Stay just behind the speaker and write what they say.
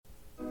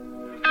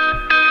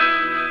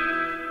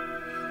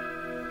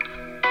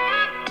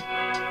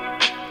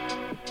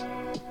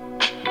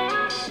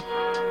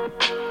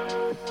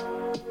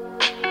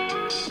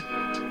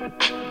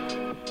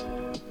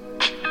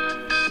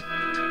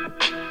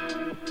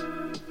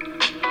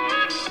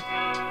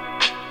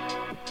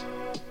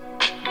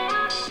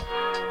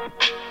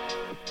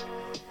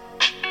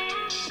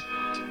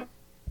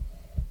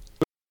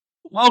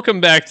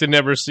Welcome back to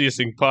Never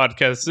Ceasing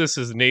Podcast. This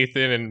is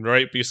Nathan, and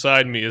right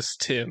beside me is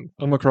Tim.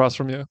 I'm across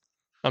from you.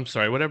 I'm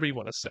sorry, whatever you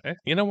want to say.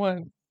 You know what?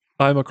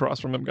 I'm across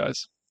from him,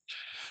 guys.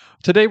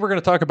 Today we're going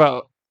to talk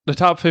about the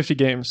top 50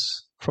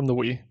 games from the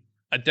Wii.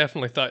 I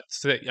definitely thought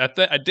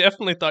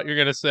you were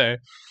gonna say.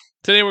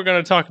 Today we're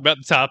gonna talk about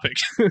the topic.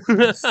 Today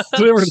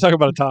we're going to talk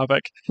about a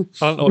topic. I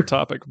don't know what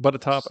topic, but a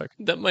topic.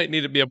 That might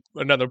need to be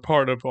another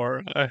part of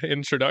our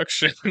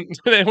introduction.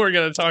 Today we're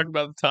gonna talk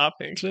about the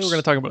topic. Today we're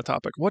going to talk about a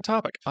topic. What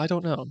topic? I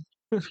don't know.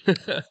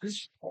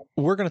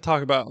 We're going to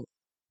talk about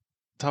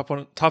top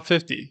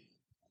 50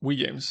 Wii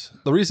games.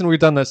 The reason we've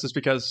done this is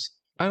because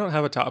I don't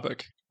have a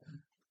topic,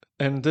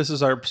 and this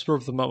is our spur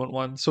of the moment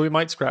one, so we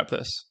might scrap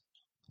this.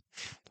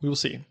 We will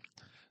see.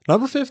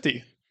 Number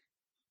 50,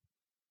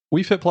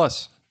 Wii Fit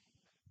Plus.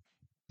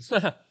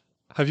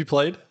 Have you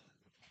played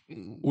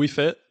Wii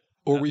Fit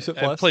or Wii Fit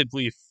Plus? I played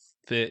Wii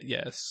Fit,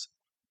 yes.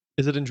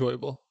 Is it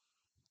enjoyable?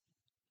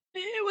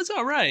 It was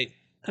all right.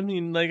 I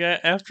mean,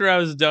 after I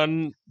was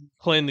done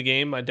playing the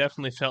game, I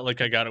definitely felt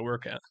like I got a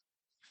workout.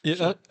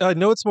 Yeah, I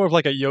know it's more of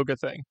like a yoga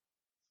thing,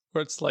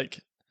 where it's like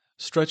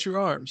stretch your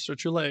arms,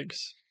 stretch your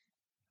legs.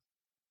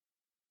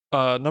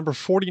 Number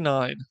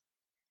 49,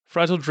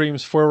 Fragile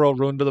Dreams 4-World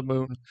Run to the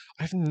Moon.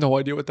 I have no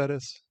idea what that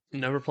is.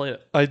 Never played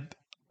it.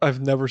 I've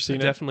never seen it.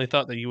 Definitely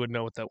thought that you would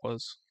know what that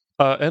was.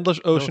 Endless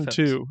Ocean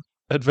 2,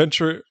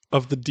 Adventure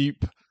of the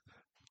Deep.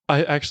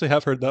 I actually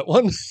have heard that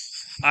one.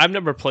 I've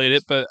never played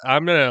it, but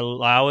I'm gonna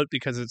allow it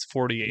because it's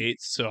 48.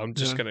 So I'm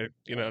just gonna,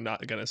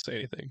 not gonna say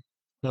anything.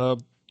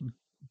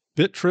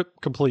 Bit Trip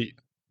Complete.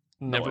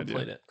 Never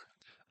played it.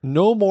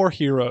 No More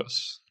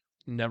Heroes.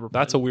 Never.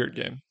 That's a weird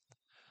game.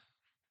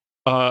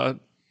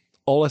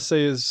 All I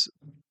say is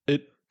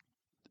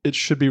it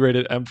should be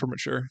rated M for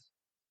mature.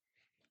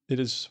 It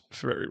is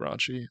very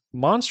raunchy.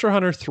 Monster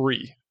Hunter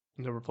 3.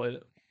 Never played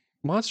it.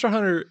 Monster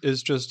Hunter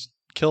is just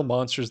kill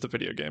monsters, the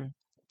video game.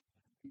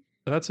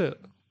 And that's it.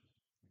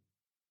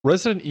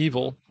 Resident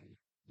Evil.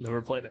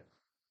 Never played it.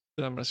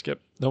 I'm going to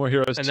skip. No More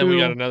Heroes 2. And then we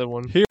got another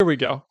one. Here we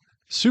go.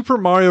 Super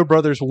Mario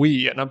Brothers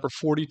Wii at number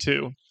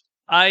 42.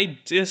 I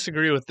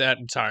disagree with that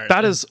entirely.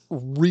 That is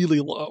really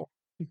low.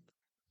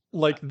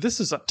 Like, this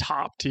is a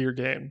top tier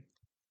game.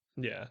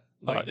 Yeah.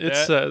 It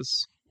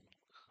says,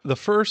 the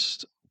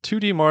first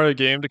 2D Mario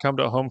game to come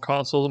to a home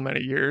console in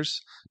many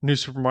years, New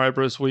Super Mario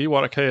Bros. Wii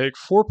brought a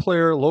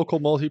 4-player local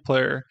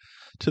multiplayer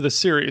to the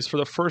series for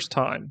the first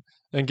time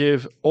and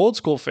gave old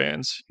school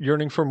fans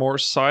yearning for more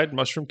side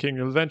Mushroom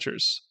Kingdom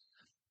adventures.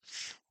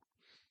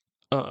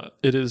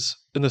 It is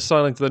in the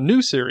styling to the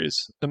new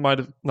series. It might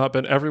have not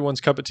been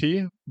everyone's cup of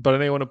tea, but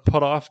anyone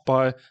put off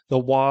by the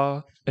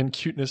wah and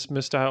cuteness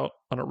missed out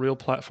on a real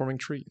platforming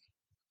treat.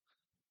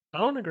 I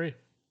don't agree.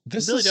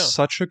 This is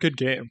such a good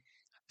game.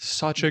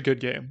 Such a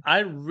good game. I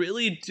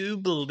really do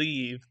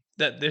believe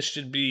that this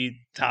should be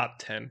top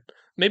 10,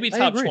 maybe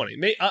top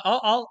 20.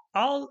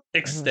 I'll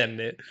extend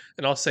it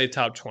and I'll say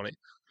top 20,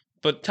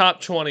 but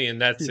top 20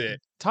 and that's it.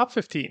 Top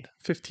 15.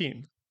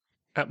 15.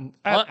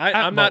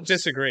 I'm not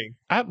disagreeing.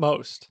 At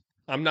most.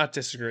 I'm not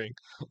disagreeing.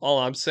 All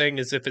I'm saying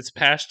is if it's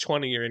past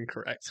 20, you're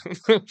incorrect.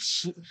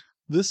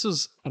 This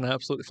is an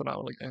absolutely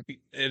phenomenal game.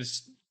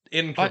 It's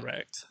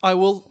incorrect. I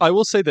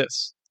will say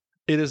this.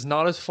 It is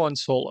not as fun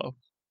solo.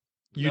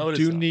 You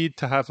do need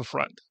to have a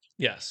friend.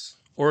 Yes.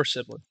 Or a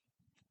sibling.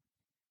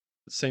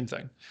 Same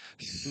thing.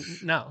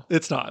 No.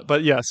 It's not.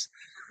 But yes,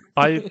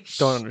 I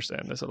don't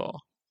understand this at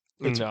all.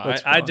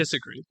 I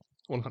disagree.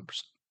 100%.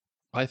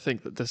 I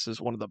think that this is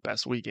one of the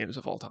best Wii games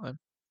of all time.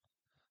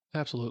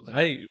 Absolutely.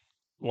 I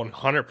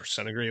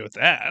 100% agree with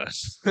that.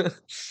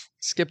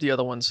 Skip the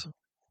other ones.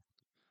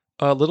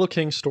 Little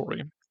King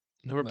Story.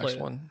 Never played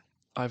it. One.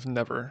 I've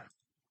never.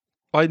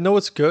 I know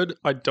it's good.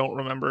 I don't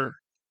remember.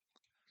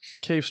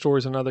 Cave Story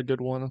is another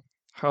good one.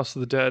 House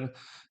of the Dead.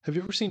 Have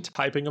you ever seen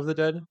Typing of the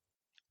Dead?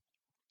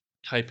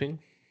 Typing?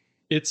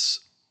 It's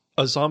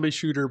a zombie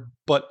shooter,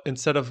 but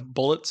instead of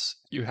bullets,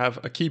 you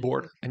have a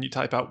keyboard and you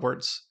type out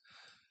words.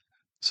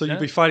 So you'd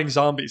be fighting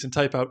zombies and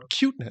type out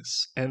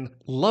cuteness and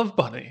love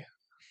bunny.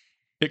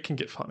 It can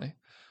get funny.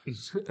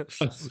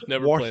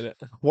 Never played it.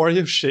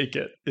 Wario Shake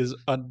It is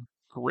a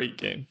great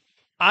game.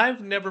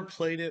 I've never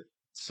played it,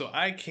 so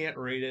I can't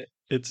rate it.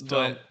 It's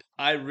dumb. But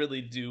I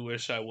really do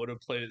wish I would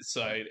have played it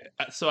so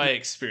I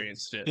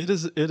experienced it.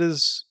 It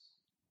is.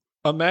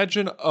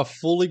 Imagine a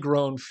fully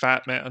grown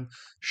fat man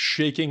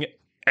shaking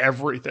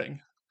everything.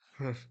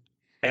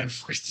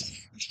 Everything.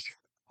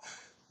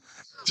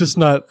 Just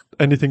not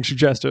anything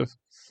suggestive.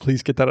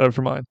 Please get that out of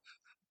your mind.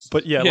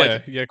 But yeah,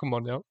 come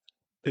on now.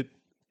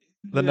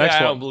 The next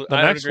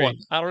one.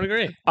 I don't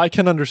agree. I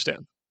can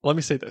understand. Let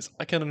me say this.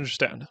 I can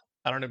understand.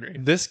 I don't agree.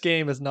 This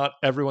game is not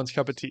everyone's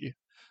cup of tea.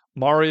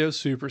 Mario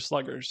Super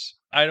Sluggers.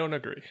 I don't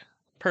agree.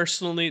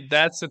 Personally,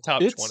 that's the top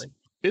 20.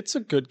 It's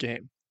a good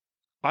game.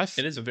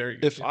 It is a very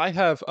good game. I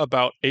have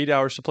about 8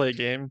 hours to play a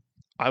game,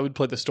 I would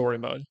play the story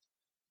mode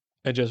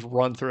and just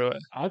run through it.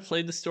 I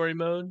played the story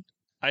mode.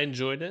 I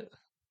enjoyed it.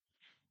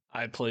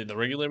 I played the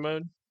regular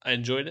mode. I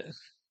enjoyed it.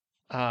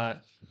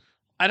 I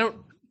don't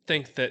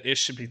think that it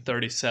should be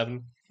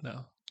 37.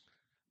 No.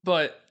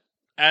 But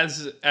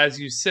as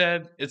you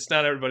said, it's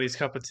not everybody's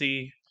cup of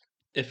tea.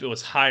 If it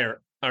was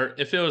higher or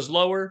if it was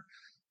lower,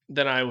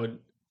 then I would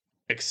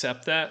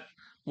accept that.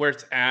 Where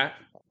it's at,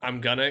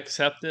 I'm gonna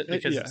accept it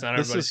because it's not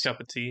This everybody's is cup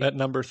of tea. at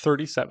number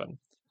 37.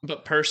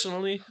 But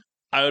personally,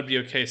 I would be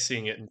okay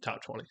seeing it in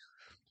top 20.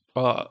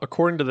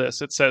 According to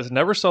this, it says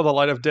never saw the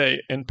light of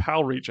day in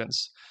PAL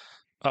regions.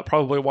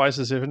 Probably a wise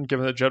decision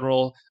given the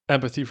general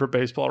empathy for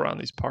baseball around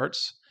these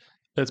parts.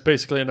 It's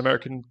basically an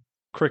American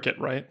cricket,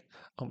 right?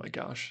 Oh my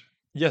gosh.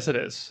 Yes, it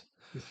is.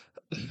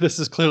 This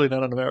is clearly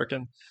not an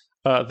American.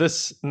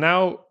 This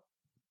now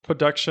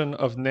production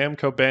of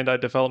Namco Bandai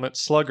development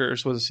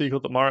Sluggers was a sequel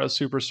to Mario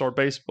Superstar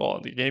Baseball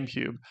on the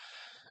GameCube,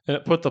 and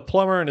it put the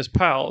plumber and his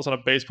pals on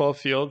a baseball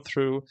field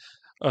through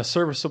a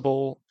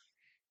serviceable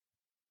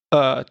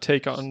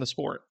take on the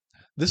sport.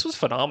 This was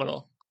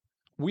phenomenal.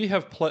 We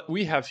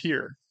have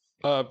here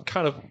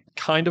kind of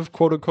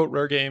quote unquote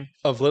rare game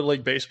of Little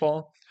League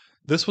Baseball.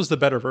 This was the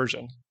better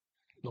version.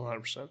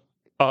 100%.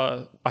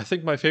 I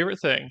think my favorite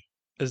thing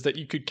is that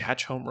you could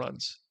catch home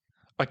runs.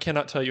 I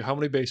cannot tell you how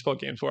many baseball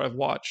games where I've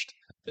watched,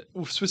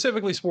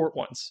 specifically sport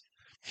ones,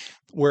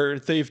 where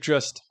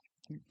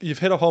you've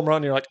hit a home run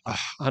and you're like,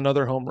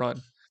 another home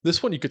run.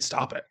 This one you could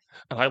stop it,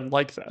 and I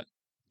like that.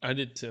 I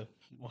did too,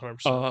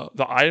 100%.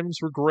 The items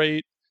were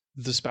great.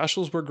 The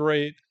specials were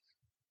great.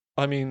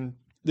 I mean,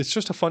 it's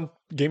just a fun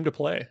game to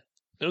play.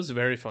 It was a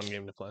very fun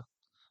game to play.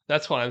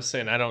 That's why I'm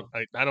saying I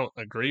don't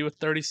agree with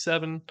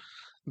 37,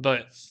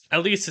 but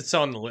at least it's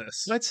on the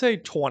list. I'd say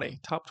 20,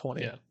 top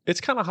 20. Yeah.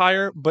 It's kind of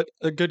higher, but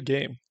a good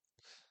game.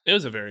 It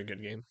was a very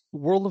good game.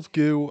 World of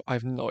Goo, I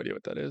have no idea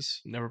what that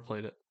is. Never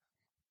played it.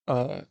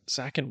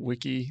 Zack and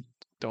Wiki,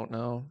 don't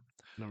know.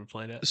 Never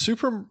played it.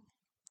 Super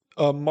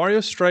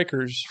Mario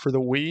Strikers for the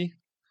Wii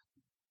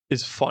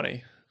is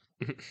funny.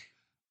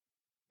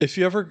 If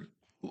you ever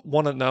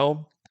want to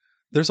know,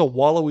 there's a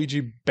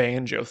Waluigi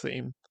banjo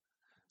theme.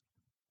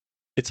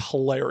 It's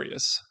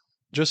hilarious.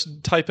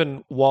 Just type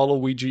in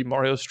Waluigi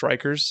Mario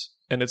Strikers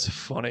and it's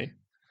funny.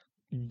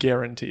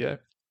 Guarantee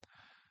it.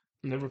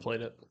 Never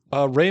played it.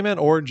 Rayman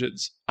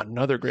Origins,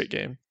 another great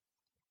game.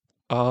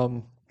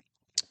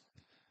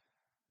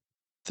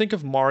 Think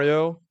of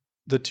Mario,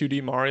 the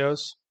 2D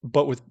Marios,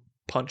 but with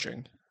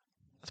punching.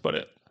 That's about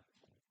it.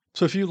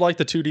 So if you like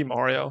the 2D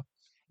Mario,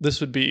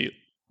 this would be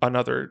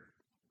another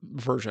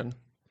version.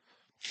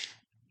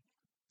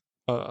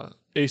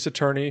 Ace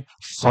Attorney,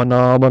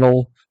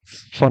 phenomenal.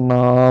 I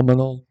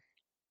know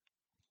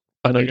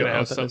you're gonna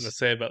have something to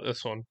say about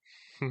this one.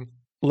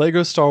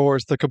 Lego Star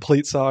Wars: The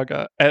Complete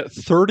Saga at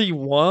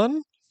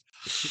 31.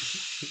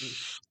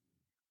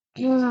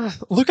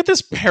 Look at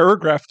this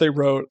paragraph they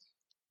wrote.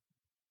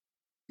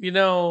 You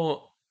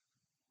know,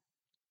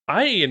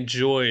 I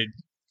enjoyed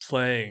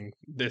playing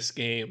this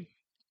game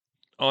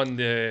on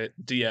the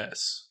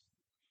DS.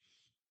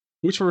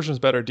 Which version is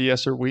better,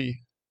 DS or Wii?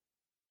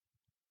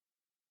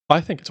 I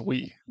think it's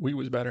Wii. Wii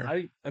was better.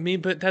 I mean,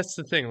 but that's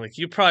the thing. Like,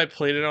 you probably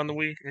played it on the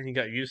Wii and you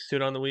got used to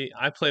it on the Wii.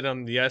 I played it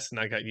on the DS and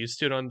I got used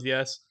to it on the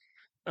DS.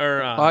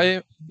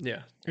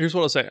 Yeah. Here's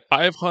what I'll say.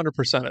 I have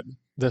 100%ed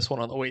this one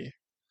on the Wii.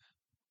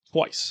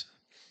 Twice.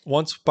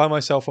 Once by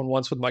myself and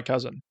once with my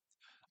cousin.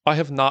 I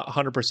have not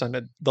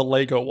 100%ed the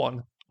Lego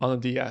one on the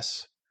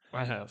DS.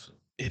 I have.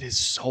 It is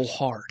so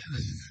hard.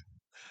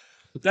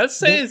 That's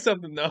saying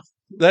something, though.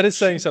 That is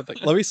saying something.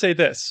 Let me say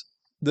this.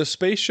 The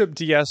Spaceship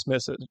DS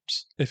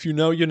missions, if you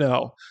know, you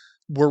know,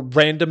 were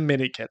random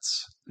mini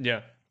kits. Yeah.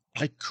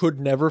 I could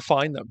never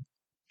find them.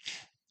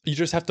 You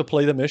just have to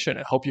play the mission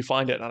and hope you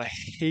find it. And I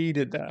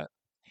hated that.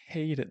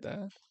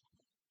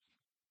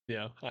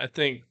 Yeah. I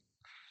think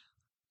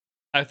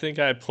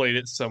I played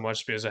it so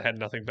much because I had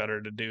nothing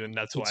better to do, and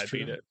that's why I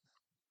beat it.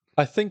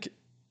 I think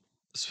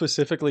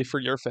specifically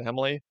for your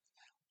family,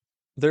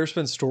 there's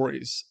been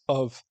stories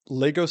of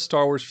Lego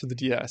Star Wars for the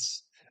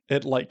DS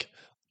at like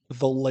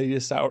the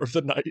latest hour of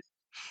the night,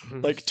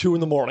 like 2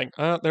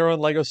 a.m. They're on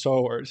Lego Star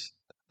Wars.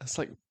 It's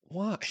like,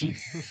 why? Do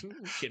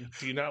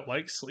you not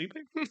like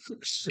sleeping?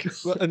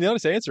 And the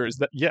honest answer is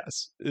that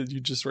yes,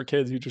 you just were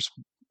kids, you just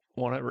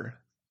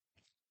whatever.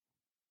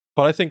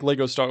 But I think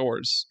Lego Star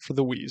Wars for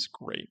the Wii is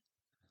great.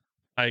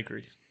 I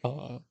agree.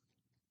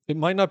 It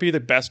might not be the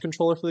best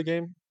controller for the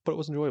game, but it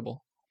was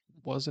enjoyable.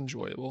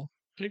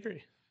 I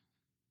agree.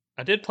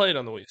 I did play it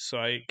on the Wii, so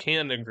I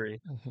can agree,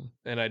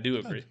 and I do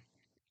agree.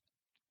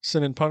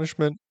 Sin and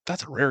Punishment,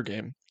 that's a rare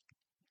game.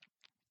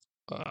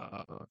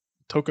 What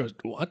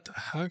the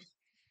heck?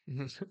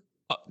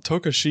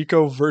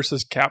 Tokushiko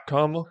versus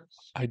Capcom.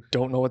 I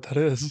don't know what that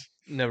is.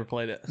 Never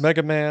played it.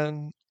 Mega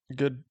Man,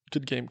 good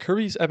game.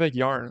 Kirby's Epic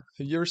Yarn.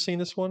 Have you ever seen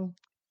this one?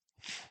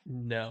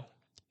 No.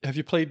 Have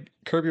you played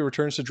Kirby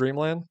Returns to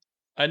Dreamland?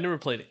 I never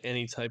played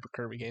any type of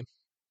Kirby game.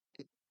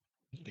 I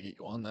need to get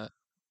you on that.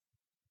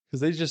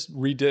 Because they just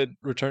redid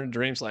Return to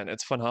Dreamland.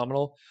 It's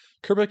phenomenal.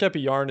 Kirby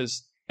Epic Yarn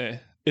is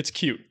it's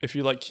cute. If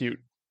you like cute,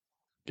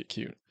 get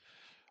cute.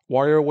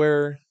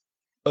 WarioWare,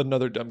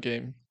 another dumb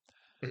game.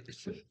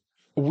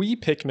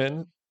 Wii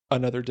Pikmin,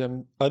 another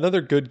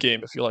good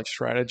game if you like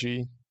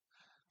strategy.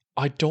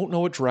 I don't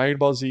know what Dragon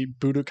Ball Z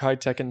Budokai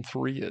Tekken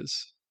 3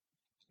 is.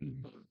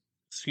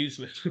 Excuse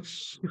me.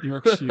 You're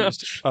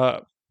excused.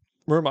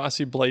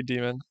 Muramasa Blade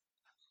Demon.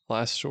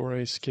 Last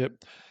story,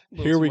 skip. A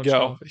little Here too we much go.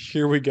 coffee.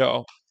 Here we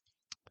go.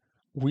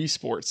 Wii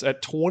Sports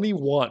at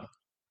 21.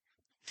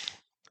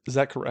 Is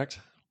that correct?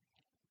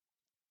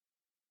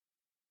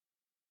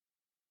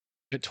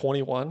 At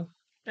 21?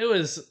 It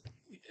was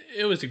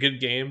a good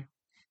game.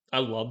 I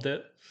loved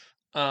it.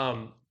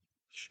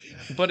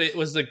 But it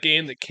was the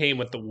game that came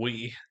with the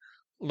Wii.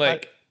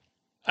 Like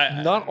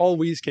Not all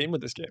Wii's came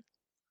with this game.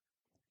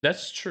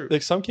 that's true.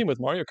 Like some came with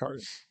Mario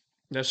Kart.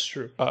 That's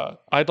true.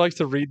 I'd like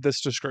to read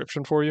this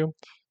description for you.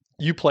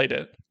 You played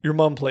it. Your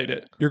mom played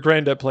it. Your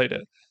granddad played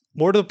it.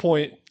 More to the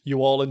point, you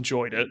all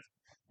enjoyed it.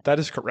 That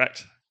is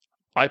correct.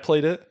 I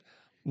played it.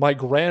 My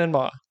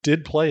grandma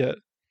did play it.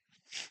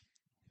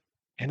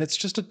 And it's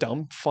just a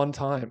dumb, fun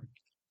time.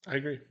 I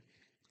agree.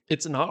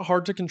 It's not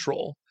hard to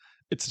control.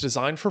 It's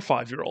designed for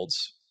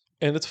 5-year-olds.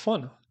 And it's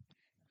fun.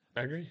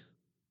 I agree.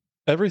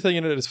 Everything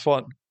in it is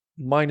fun.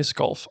 Minus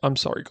golf. I'm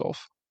sorry,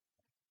 golf.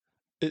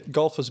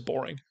 Golf is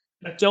boring.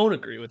 I don't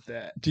agree with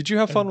that. Did you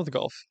have fun with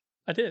golf?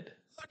 I did.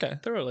 Okay.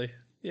 Thoroughly.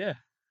 Yeah.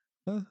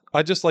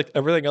 I just liked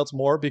everything else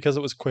more because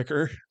it was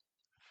quicker.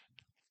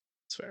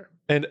 It's fair.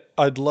 And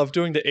I'd love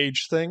doing the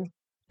age thing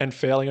and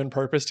failing on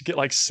purpose to get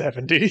like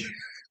 70.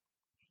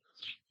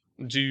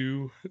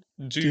 See,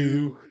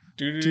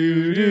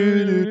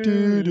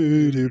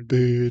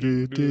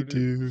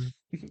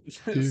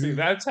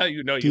 that's how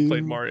you know you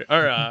played Mario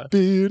or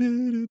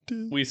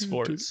Wii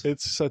Sports.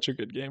 It's such a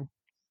good game.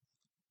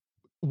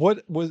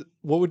 What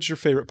was your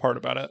favorite part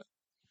about it?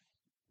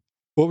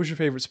 What was your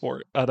favorite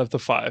sport out of the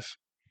 5?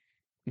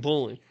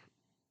 Bowling.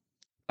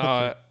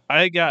 Okay.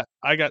 I got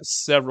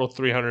several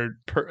 300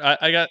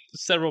 I got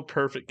several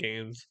perfect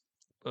games.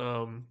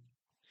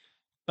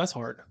 That's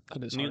hard.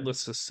 That is hard.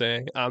 Needless to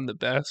say, I'm the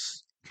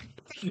best.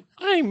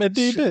 I'm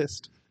the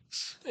best.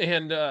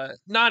 And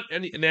not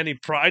in any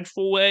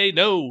prideful way.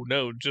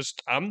 No,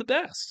 just I'm the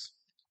best.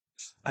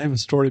 I have a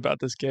story about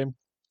this game.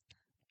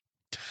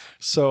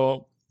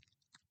 So,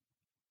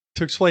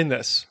 to explain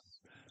this,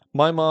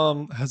 my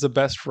mom has a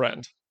best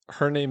friend.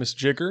 Her name is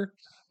Jigger,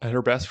 and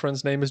her best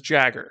friend's name is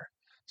Jagger.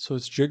 So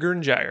it's Jigger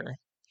and Jagger.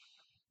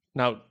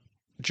 Now,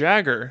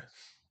 Jagger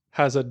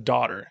has a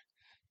daughter,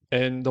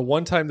 and the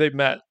one time they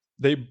met,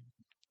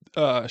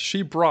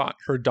 she brought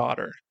her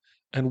daughter,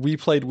 and we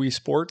played Wii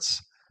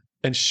Sports,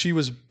 and she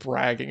was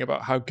bragging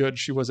about how good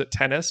she was at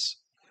tennis.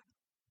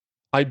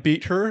 I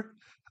beat her,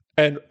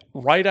 and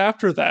right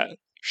after that,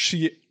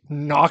 she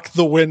knocked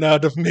the wind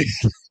out of me.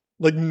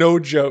 Like, no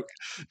joke.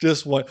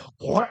 Just went,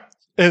 what?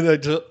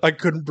 And I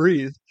couldn't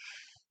breathe.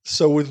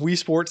 So with Wii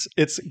Sports,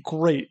 it's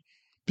great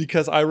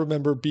because I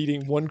remember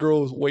beating one girl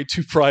who was way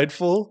too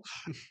prideful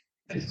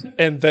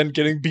and then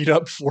getting beat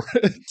up for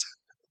it.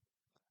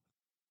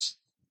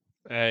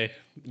 Hey,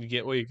 you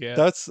get what you get.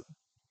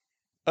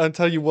 I'll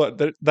tell you what,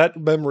 that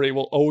memory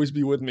will always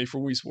be with me for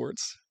Wii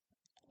Sports.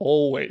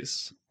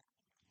 Always.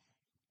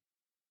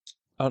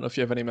 I don't know if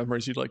you have any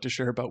memories you'd like to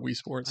share about Wii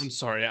Sports. I'm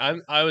sorry.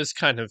 I was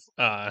kind of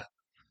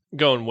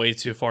going way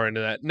too far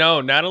into that.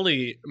 No,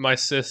 Natalie, my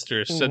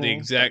sister, said the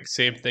exact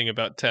same thing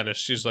about tennis.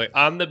 She's like,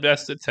 I'm the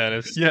best at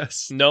tennis.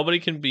 Yes. Nobody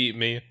can beat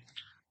me.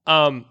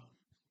 But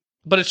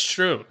it's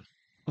true.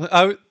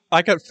 I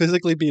got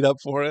physically beat up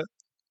for it.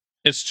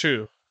 It's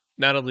true.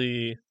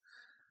 Natalie.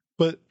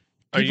 But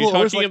are you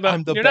talking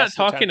about? You're not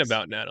talking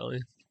about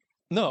Natalie.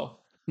 No.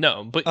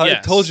 No, but I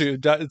yes. told you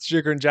it's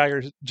Jigger and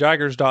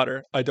Jagger's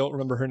daughter. I don't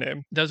remember her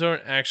name. Those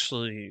aren't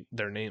actually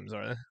their names,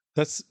 are they?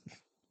 That's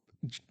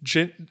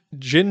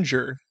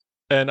Ginger,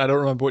 and I don't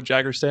remember what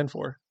Jagger stand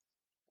for.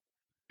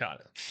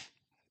 Got it.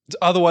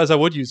 Otherwise, I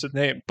would use the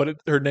name, but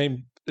her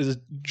name is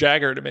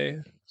Jagger to me.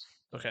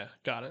 Okay,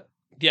 got it.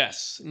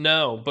 Yes,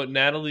 no, but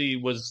Natalie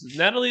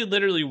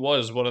literally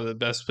was one of the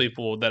best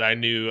people that I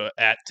knew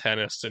at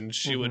tennis, and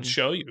she would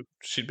show you.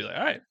 She'd be like,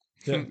 "All right,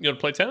 you want to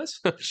play tennis?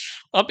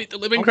 I'll beat the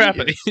living crap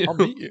out of you. I'll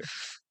beat you."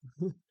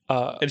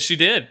 And she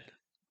did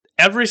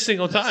every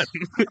single time.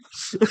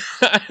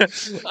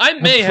 I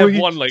may have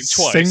won like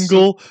twice.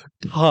 Single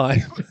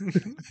time.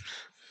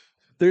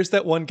 There's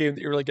that one game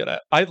that you're really good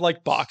at. I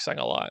like boxing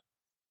a lot.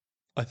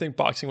 I think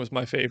boxing was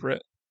my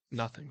favorite.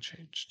 Nothing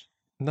changed.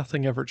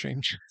 Nothing ever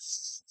changed.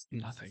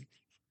 Nothing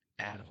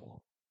at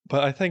all.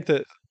 But I think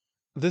that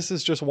this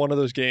is just one of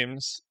those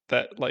games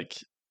that, like,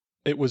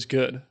 it was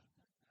good.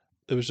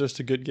 It was just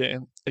a good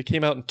game. It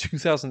came out in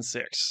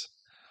 2006.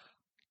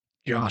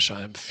 Gosh,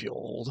 I am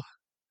fueled.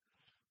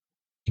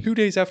 2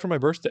 days after my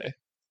birthday.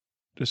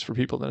 Just for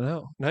people to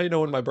know. Now you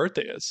know when my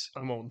birthday is.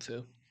 I'm old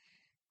too.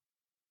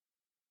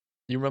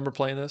 You remember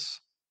playing this?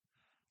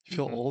 You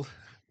feel old?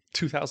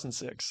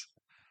 2006.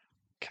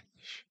 Gosh.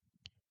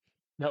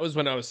 That was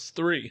when I was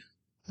 3.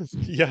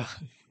 Yeah.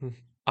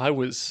 I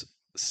was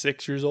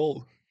 6 years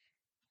old.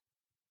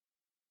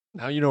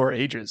 Now you know our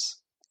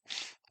ages.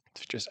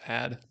 To just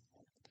add.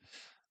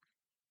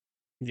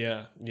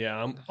 Yeah.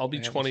 I'll be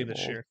 20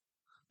 this year.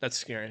 That's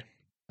scary.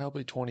 I'll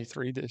be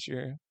 23 this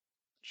year.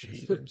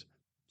 Jeez.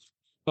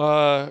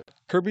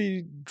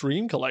 Kirby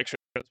Dream Collection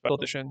Special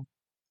Edition.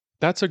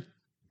 That's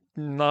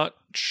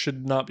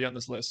should not be on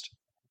this list.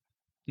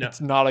 No.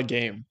 It's not a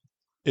game.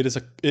 It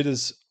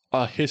is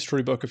a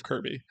history book of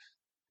Kirby.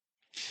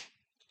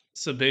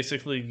 So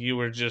basically, you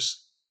were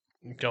just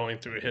going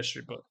through a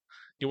history book.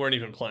 You weren't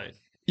even playing.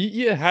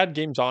 It had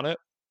games on it.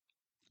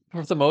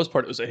 For the most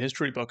part, it was a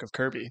history book of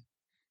Kirby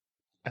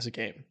as a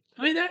game.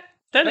 I mean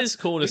that is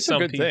cool to It's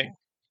some a good people. thing.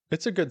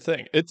 It's a good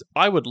thing.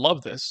 I would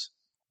love this.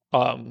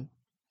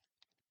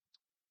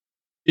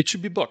 It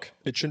should be a book.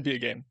 It shouldn't be a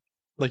game.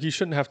 Like, you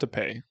shouldn't have to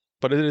pay,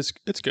 but it's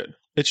good.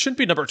 It shouldn't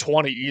be number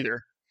 20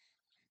 either.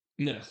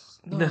 No.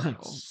 No.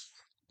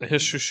 A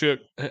history shook.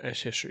 A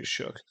history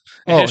shook.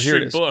 A Oh, here history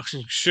it is. book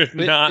should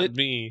not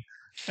be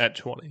at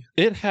 20.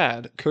 It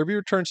had Kirby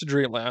Returns to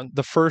Dreamland,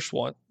 the first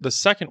one, the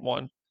second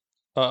one,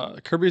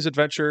 Kirby's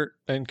Adventure,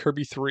 and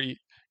Kirby 3,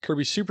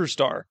 Kirby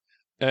Superstar,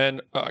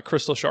 and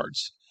Crystal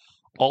Shards.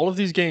 All of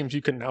these games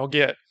you can now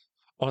get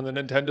on the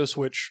Nintendo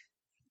Switch.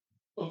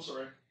 Oh,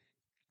 sorry.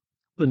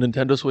 The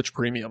Nintendo Switch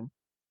Premium,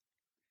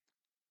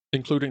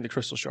 including the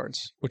Crystal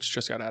Shards, which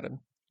just got added.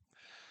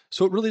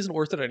 So it really isn't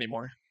worth it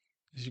anymore.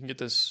 You can get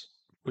this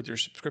with your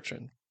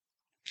subscription.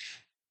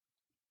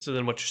 So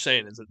then what you're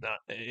saying is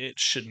it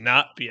should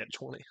not be at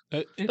 20.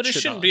 But it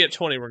shouldn't not be at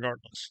 20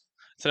 regardless.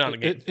 It's not a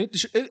game.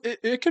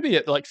 It could be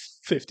at like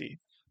 50,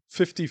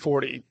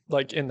 40,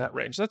 like in that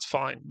range. That's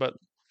fine, but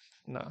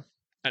no.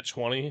 At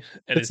 20?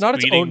 And It's not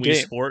its own Wii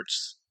game.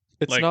 Sports?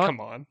 It's like, not. come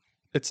on.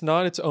 It's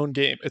not its own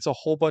game. It's a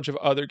whole bunch of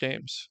other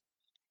games.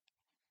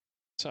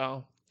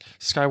 So,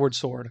 Skyward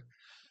Sword.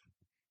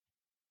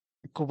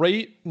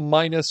 Great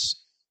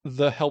minus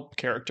the help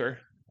character.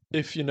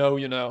 If you know,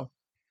 you know.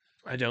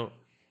 I don't.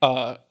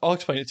 I'll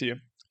explain it to you.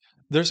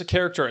 There's a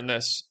character in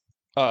this.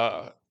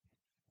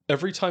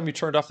 Every time you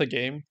turned off the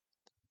game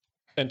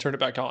and turned it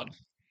back on,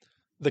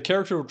 the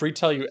character would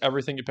retell you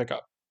everything you pick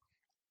up.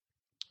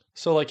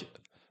 So, like,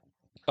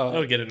 That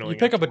would get annoying. you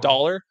pick up after a a while.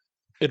 dollar,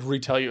 it'd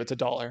retell you it's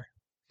 $1.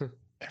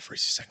 Every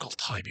single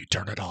time you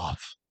turn it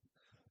off.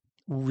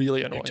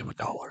 Really annoying.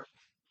 Picked up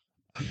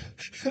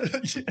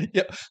 $1.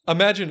 Yeah,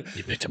 imagine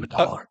You picked up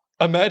 $1.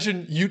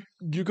 imagine you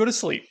go to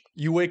sleep,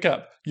 you wake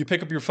up, you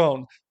pick up your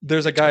phone.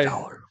 There's a guy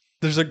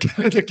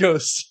that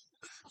goes,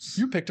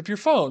 "You picked up your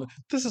phone.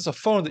 This is a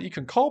phone that you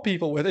can call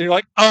people with." And you're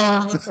like,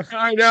 "Oh,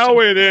 I know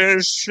it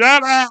is.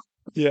 Shut up."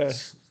 yeah."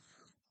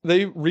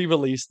 They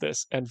re-released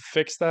this and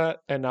fixed that,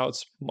 and now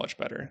it's much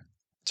better.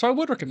 So I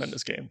would recommend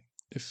this game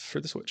for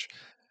the Switch.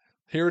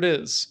 Here it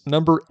is,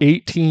 number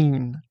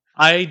 18.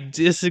 I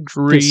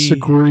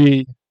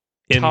disagree.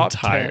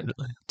 Entirely.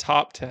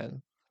 Top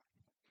 10.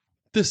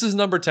 This is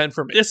number 10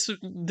 for me. This is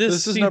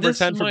number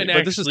 10 for me, might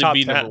but this is actually top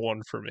be 10. number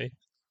 1 for me.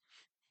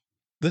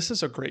 This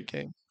is a great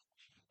game.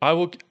 I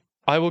will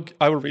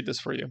read this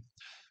for you.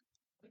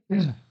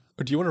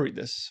 Or do you want to read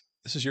this?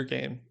 This is your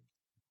game.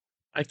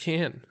 I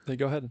can. Okay,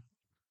 go ahead.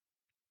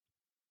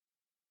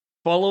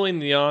 Following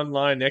the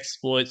online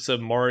exploits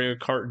of Mario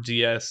Kart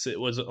DS, it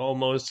was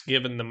almost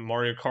given the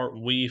Mario Kart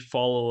Wii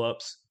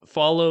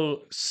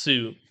follow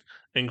suit,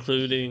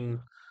 include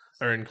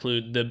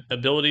the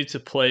ability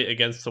to play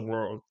against the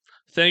world.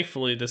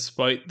 Thankfully,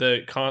 despite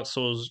the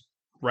console's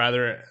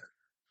rather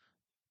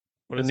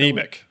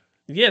Anemic.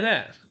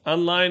 that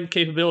online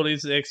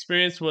capabilities, the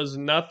experience was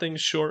nothing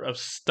short of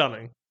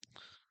stunning.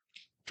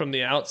 From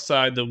the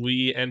outside, the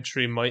Wii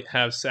entry might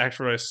have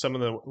sacrificed some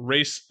of the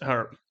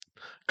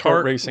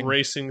kart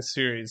racing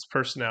series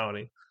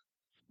personality,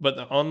 but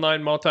the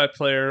online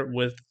multiplayer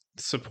with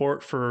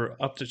support for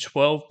up to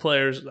 12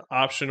 players,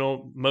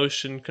 optional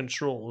motion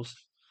controls,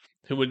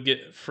 who would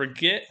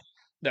forget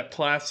that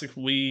plastic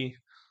Wii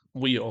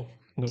wheel.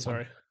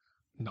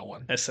 No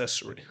one.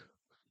 Accessory.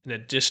 And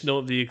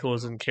additional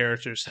vehicles and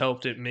characters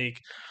helped it make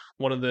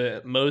one of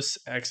the most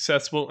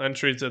accessible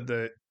entries of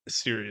the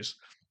series.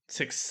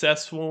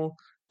 Successful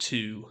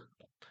 2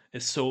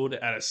 is sold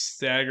at a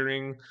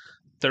staggering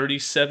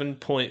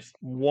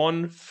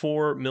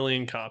 37.14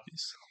 million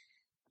copies.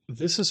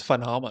 This is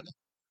phenomenal.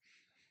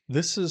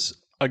 This is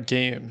a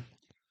game.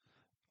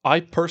 I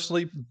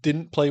personally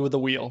didn't play with a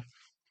wheel.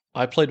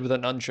 I played with a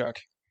nunchuck.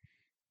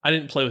 I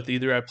didn't play with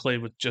either. I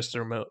played with just the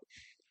remote.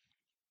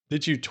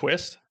 Did you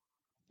twist?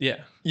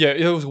 Yeah. Yeah,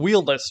 it was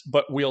wheelless,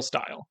 but wheel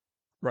style.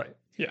 Right.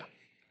 Yeah.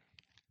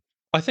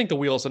 I think the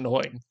wheel is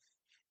annoying,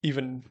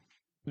 even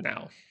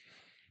now.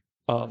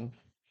 I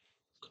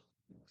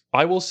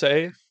will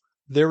say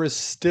there is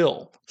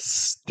still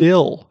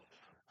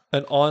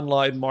an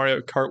online Mario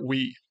Kart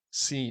Wii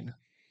scene.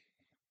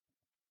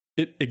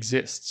 It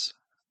exists.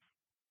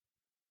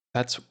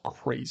 That's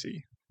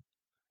crazy.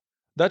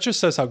 That just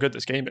says how good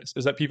this game is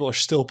that people are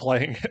still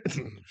playing it.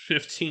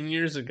 15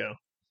 years ago,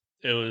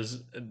 it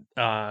was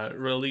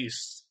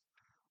released.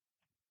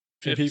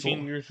 And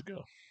 15 years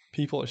ago.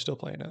 People are still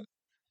playing it.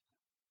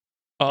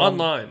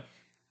 Online.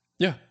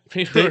 Yeah.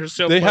 People are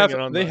still playing it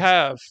online.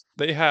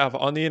 They have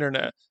on the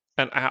internet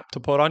an app to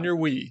put on your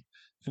Wii.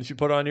 And if you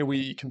put it on your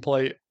Wii, you can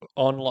play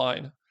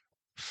online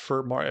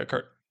for Mario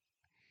Kart.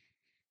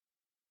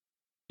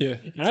 Yeah.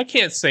 I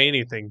can't say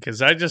anything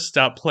because I just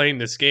stopped playing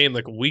this game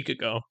like a week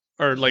ago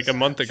or like a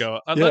month ago.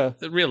 Yeah.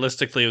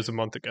 Realistically, it was a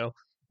month ago,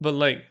 but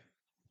like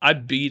I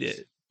beat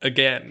it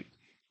again.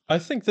 I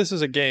think this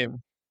is a game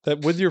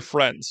that with your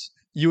friends,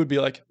 you would be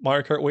like,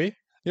 Mario Kart Wii?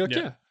 You're like,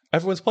 Yeah. yeah,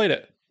 everyone's played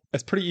it.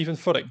 It's pretty even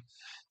footing.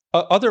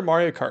 Other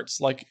Mario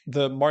Karts, like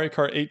the Mario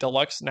Kart 8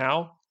 Deluxe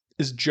now,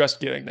 is just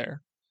getting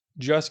there.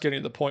 Just getting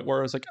to the point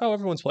where it's like, oh,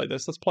 everyone's played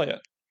this. Let's play it.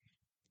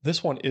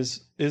 This one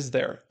is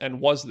there and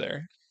was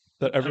there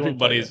that everyone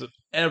played it.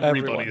 Everybody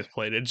Everyone. has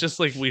played it, just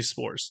like Wii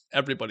Sports.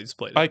 Everybody's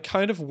played it. I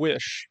kind of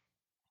wish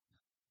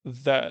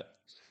that.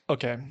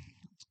 Okay,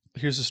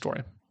 here's the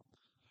story.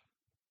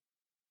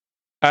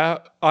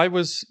 I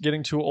was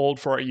getting too old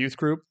for our youth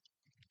group.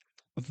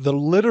 The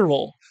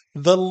literal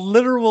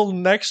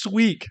next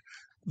week,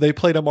 they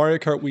played a Mario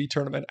Kart Wii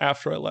tournament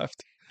after I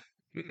left.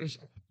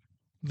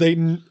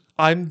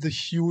 I'm the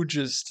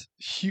hugest.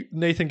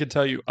 Nathan can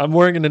tell you. I'm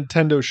wearing a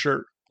Nintendo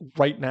shirt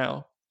right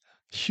now.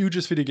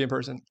 Hugest video game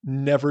person.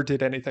 Never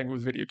did anything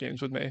with video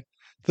games with me.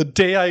 The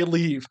day I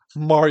leave,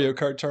 Mario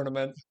Kart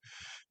tournament.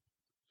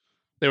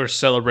 They were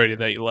celebrating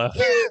that you left.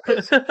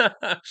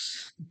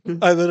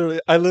 I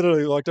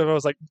literally looked up and I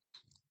was like,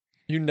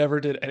 "You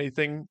never did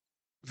anything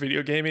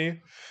video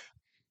gamey,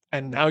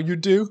 and now you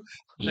do."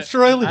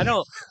 After I leave,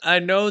 I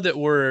know that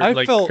we're I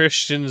like felt-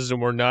 Christians and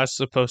we're not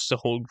supposed to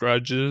hold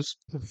grudges,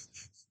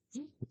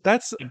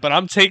 that's but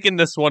I'm taking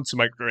this one to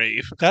my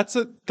grave. that's.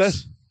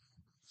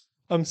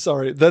 I'm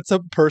sorry. That's a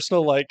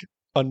personal like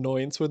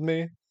annoyance with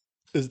me.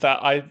 Is that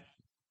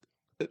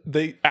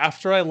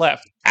after I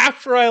left.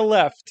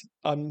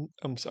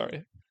 I'm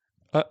sorry.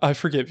 I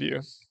forgive you.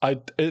 I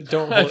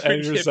don't hold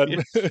any forgive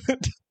resentment.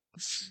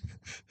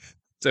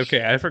 It's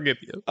okay. I forgive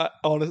you.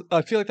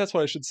 I feel like that's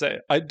what I should say.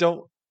 I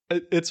don't.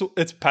 It's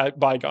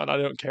bygone. I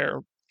don't care.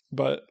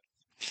 But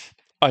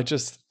I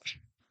just.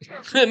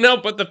 No,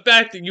 but the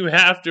fact that you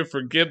have to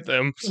forgive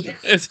them,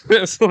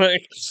 it's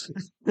like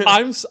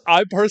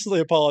I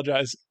personally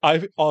apologize.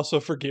 I also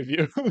forgive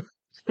you.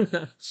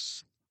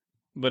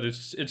 But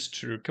it's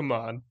true. Come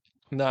on.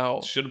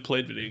 Now Should have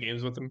played video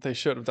games with them. they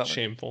should have done it.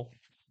 Shameful.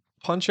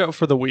 Punch Out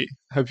for the Wii.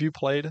 Have you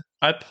played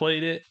I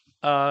played it.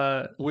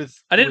 with?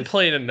 I didn't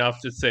play it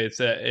enough to say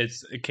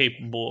it's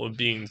capable of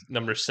being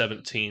number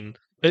 17,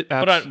 It,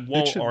 but I it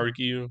won't should,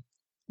 argue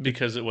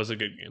because it was a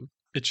good game.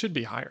 it should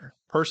be higher.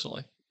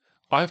 Personally,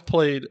 I've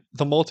played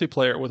the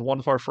multiplayer with one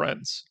of our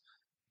friends,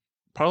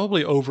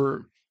 probably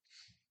over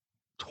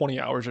 20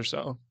 hours or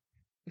so.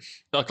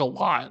 Like a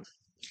lot.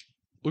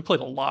 We played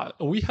a lot.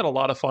 We had a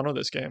lot of fun with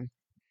this game.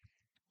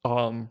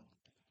 I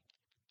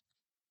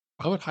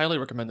would highly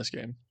recommend this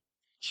game.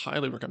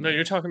 Highly recommend. No,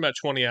 you're talking about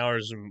 20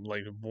 hours in,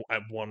 like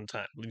at one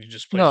time. You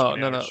just played No,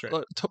 20 no, hours no. straight.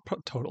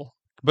 Total.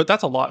 But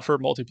that's a lot for a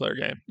multiplayer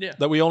game. Yeah.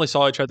 That we only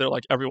saw each other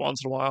like every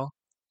once in a while.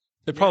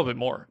 It Yeah. probably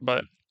more,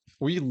 but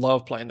we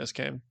love playing this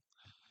game.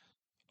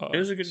 It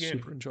was a good game.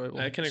 Super enjoyable.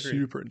 I can agree.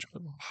 Super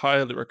enjoyable.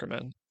 Highly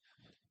recommend.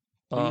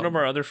 One of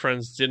our other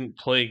friends didn't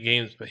play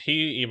games, but he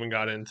even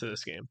got into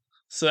this game.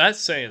 So that's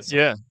saying something.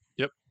 Yeah.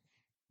 Yep.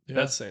 Yeah.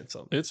 That's saying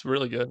something. It's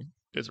really good.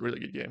 It's a really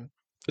good game.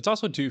 It's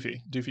also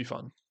doofy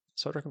fun.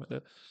 So I'd recommend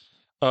it.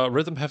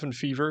 Rhythm Heaven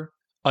Fever,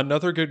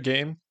 another good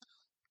game.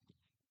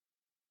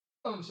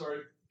 Oh, I'm sorry.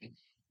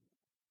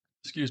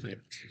 Excuse me.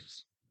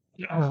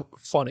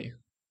 Funny.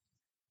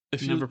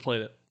 If I've you never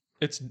played it.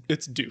 it's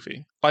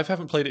doofy. I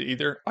haven't played it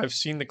either. I've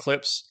seen the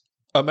clips.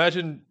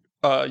 Imagine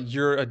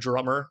you're a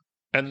drummer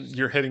and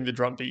you're hitting the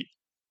drum beat.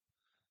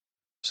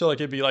 So like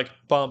it'd be like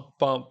bump,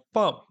 bump,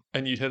 bump,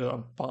 and you'd hit it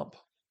on bump.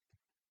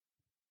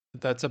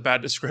 That's a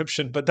bad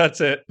description, but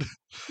that's it.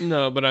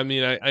 No, but I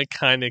mean, I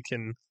kind of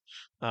can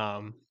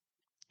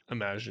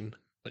imagine.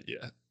 But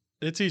yeah,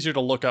 it's easier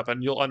to look up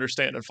and you'll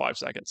understand in 5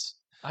 seconds.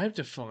 I have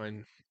to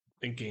find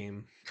a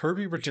game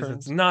Kirby because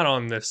Returns. it's not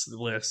on this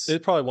list.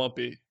 It probably won't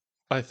be.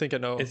 I think I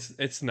know.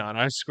 It's not.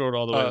 I scrolled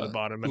all the way to the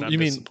bottom, and I'm you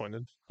mean-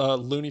 disappointed.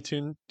 Looney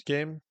Tune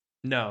game.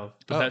 No,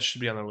 but Oh. that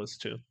should be on the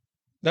list too.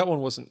 That one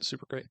wasn't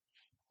super great.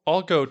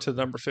 I'll go to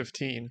number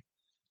 15.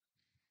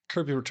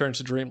 Kirby Returns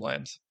to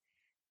Dreamland.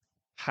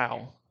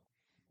 How?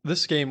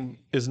 This game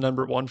is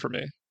number 1 for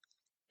me.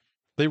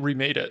 They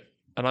remade it,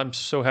 and I'm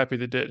so happy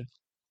they did.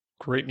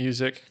 Great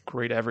music,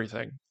 great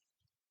everything.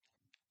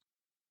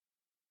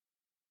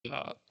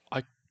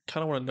 I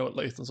kind of want to know what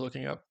Lathan's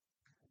looking up.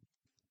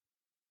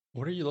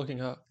 What are you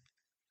looking up?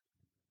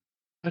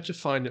 I have to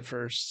find it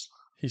first.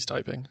 He's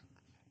typing.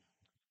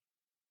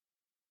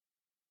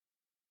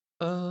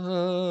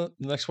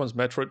 Next one's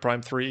Metroid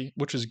Prime 3,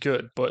 which is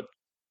good, but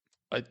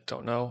I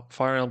don't know.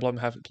 Fire Emblem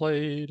haven't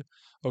played.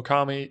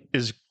 Okami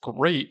is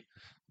great,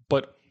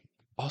 but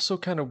also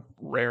kind of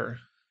rare.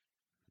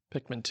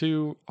 Pikmin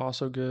 2,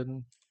 also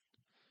good.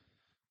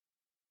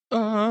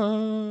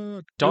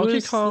 Donkey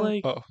was Kong.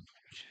 like- Oh,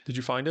 did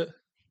you find it?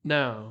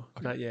 No,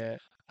 Okay. not yet.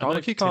 I'm gonna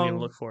Donkey continue to Kong.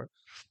 look for it.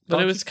 But it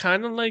Donkey- was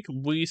kind of like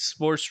Wii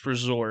Sports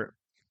Resort,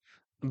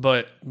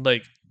 but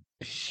like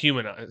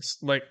humanized,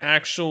 like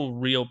actual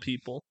real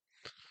people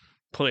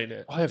played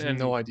it. I have And-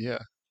 no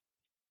idea.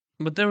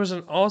 But there was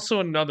also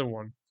another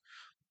one,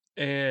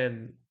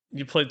 and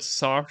you played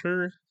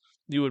soccer,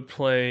 you would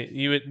play.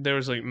 There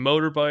was like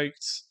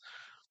motorbikes.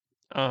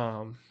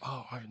 Oh,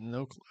 I have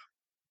no clue.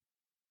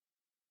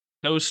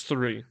 Those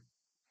three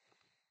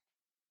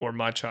were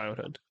my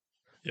childhood.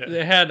 Yeah,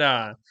 They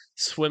had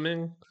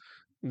swimming.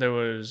 There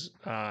was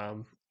I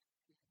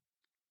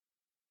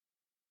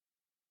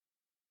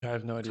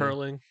have no idea.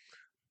 curling,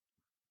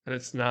 and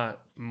it's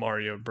not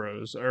Mario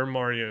Bros. Or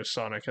Mario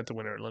Sonic at the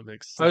Winter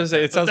Olympics. It's I was not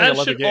gonna say that, it but sounds like a that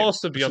lovely should game,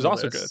 also be which on is the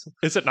also good. list.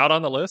 Is it not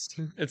on the list?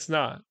 It's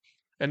not,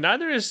 and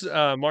neither is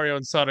Mario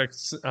and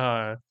Sonic's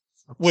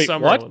Wait,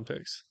 Summer what?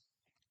 Olympics.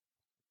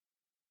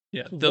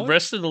 Yeah, the What?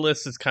 rest of the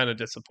list is kind of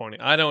disappointing.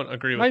 I don't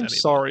agree with I'm any of it.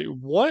 sorry.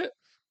 What?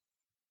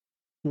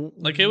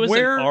 Like it was an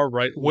Where? all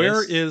right Where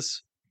list.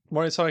 is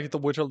Mario Sonic at the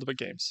Winter Olympic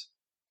Games?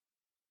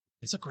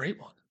 It's a great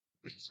one.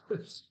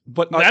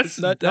 But That's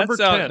that number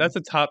 10. that's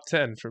a top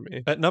 10 for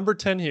me. At number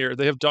 10 here,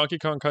 they have Donkey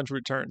Kong Country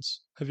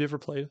Returns. Have you ever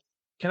played?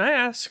 Can I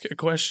ask a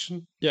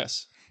question?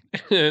 Yes.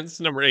 It's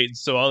number 8,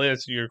 so I'll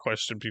answer your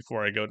question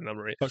before I go to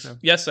number 8. Okay.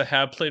 Yes, I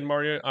have played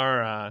Mario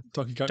or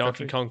Donkey Kong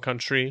Donkey Country. Kong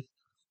Country.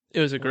 It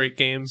was a great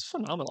game. It's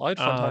phenomenal. I had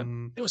a fun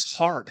time. It was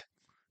hard.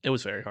 It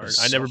was very hard. was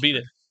I so never beat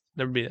hard. it.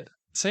 Never beat it.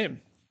 Same.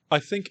 I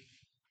think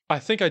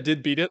I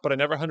did beat it, but I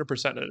never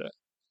 100%ed it.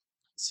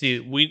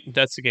 See,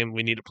 that's the game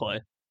we need to play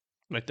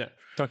right there.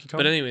 Donkey Kong.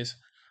 But anyways,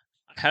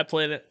 I have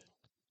played it.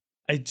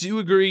 I do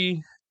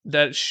agree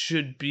that it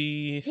should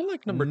be I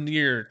like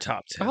near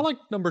top 10. I like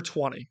number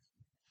 20.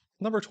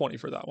 Number 20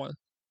 for that one.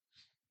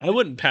 I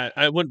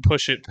wouldn't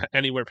push it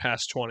anywhere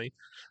past 20.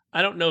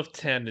 I don't know if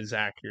 10 is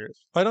accurate.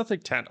 I don't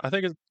think 10. I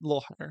think it's a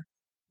little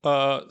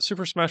higher.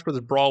 Super Smash Bros.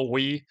 Brawl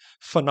Wii,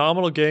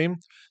 phenomenal game,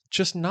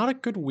 just not a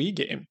good Wii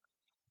game.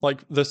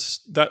 Like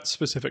that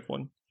specific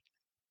one.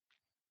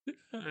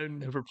 I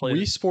never played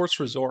Wii it. Sports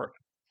Resort.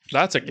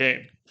 That's a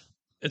game.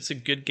 It's a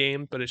good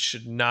game, but it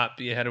should not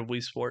be ahead of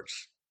Wii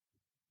Sports.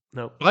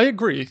 No, I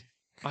agree.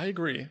 I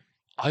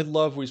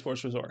love Wii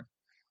Sports Resort.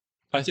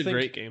 it's a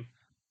great game.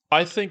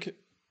 I think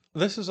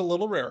this is a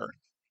little rarer,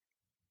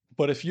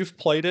 but if you've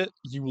played it,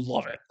 you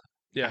love it.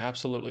 Yeah, I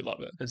absolutely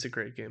love it. it's a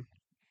great game.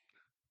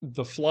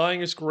 The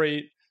flying is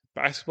great.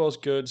 Basketball is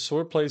good.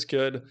 Swordplay is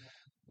good.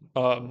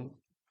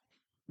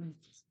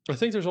 I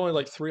think there's only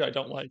like 3 I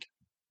don't like.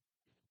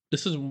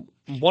 This is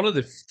one of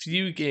the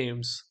few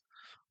games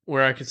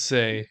where I could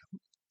say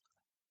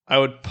I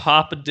would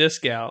pop a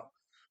disc out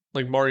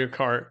like Mario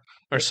Kart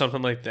or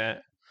something like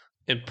that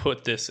and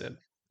put this in.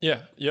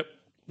 Yeah. Yep.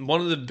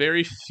 One of the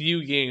very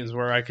few games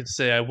where I could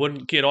say I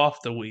wouldn't get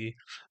off the Wii,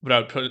 but I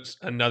would put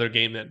another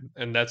game in,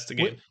 and that's the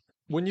game.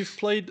 When you've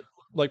played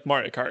like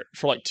Mario Kart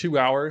for like 2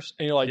 hours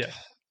and you're like, Yeah.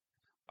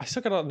 I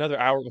still got another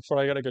hour before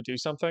I gotta go do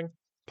something.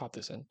 Pop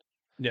this in.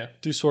 Yeah.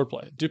 Do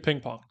swordplay. Do ping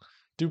pong.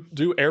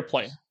 Do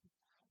airplane,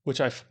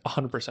 which I've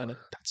 100%ed.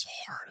 That's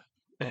hard.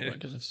 Oh my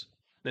goodness.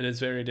 It is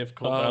very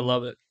difficult, but I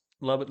love it.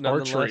 Love it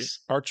nonetheless.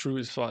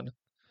 Archery is fun.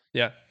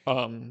 Yeah.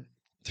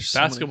 There's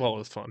Basketball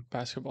was fun.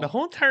 Basketball. The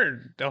whole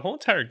entire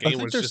I game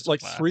think was there's just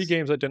like a 3 blast.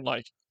 games I didn't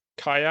like: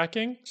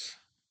 kayaking,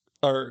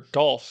 or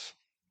golf,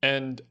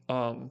 and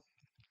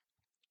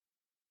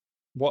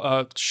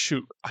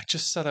shoot, I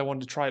just said I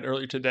wanted to try it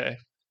earlier today.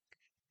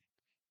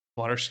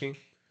 Water skiing.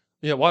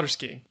 Yeah, water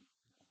skiing.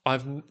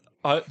 That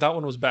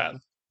one was bad,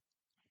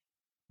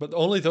 but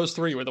only those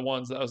 3 were the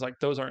ones that I was like,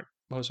 those aren't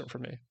for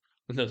me.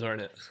 Those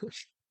aren't it.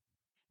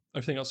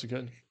 Everything else is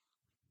good.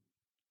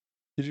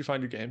 Did you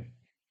find your game?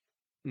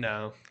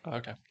 No.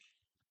 Okay.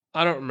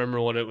 I don't remember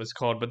what it was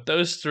called, but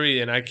those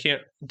 3, and I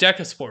can't.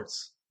 Deca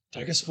Sports.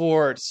 Deca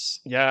Sports.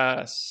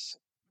 Yes.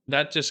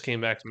 That just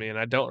came back to me, and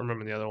I don't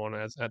remember the other one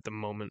at the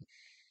moment.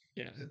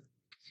 Yeah.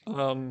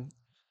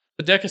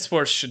 But Deca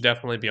Sports should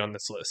definitely be on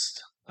this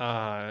list.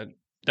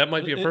 That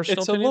might be a personal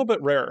It's opinion. a little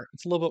bit rare.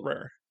 It's a little bit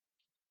rare.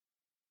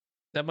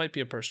 That might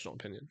be a personal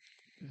opinion.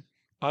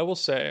 I will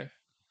say,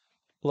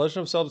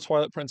 Legend of Zelda: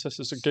 Twilight Princess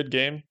is a good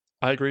game.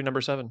 I agree.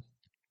 Number 7.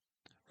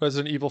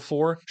 Resident Evil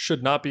 4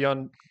 should not be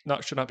on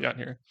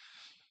here.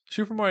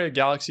 Super Mario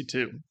Galaxy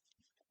 2,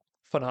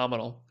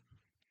 phenomenal.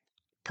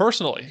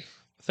 Personally,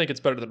 I think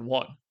it's better than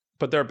 1,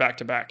 but they're back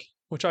to back,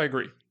 which I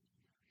agree.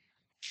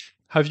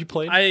 Have you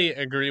played? I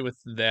agree with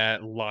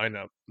that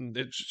lineup.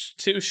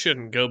 2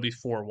 shouldn't go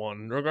before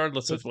 1,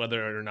 regardless of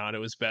whether or not it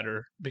was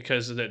better,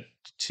 because the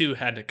 2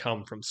 had to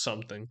come from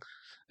something,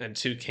 and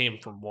 2 came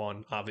from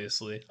 1,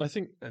 obviously.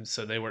 And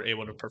so they were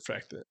able to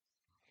perfect it.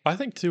 I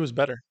think 2 is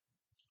better.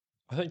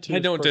 I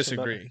don't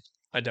disagree. Better.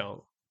 I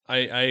don't. I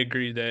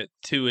agree that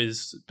 2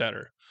 is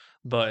better,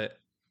 but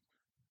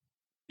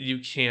you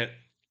can't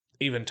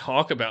even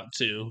talk about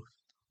 2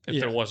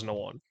 if there wasn't a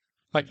 1.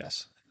 I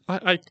guess.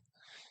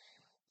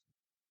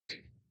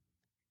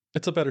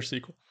 It's a better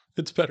sequel.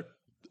 It's better.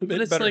 But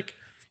it's better. Like,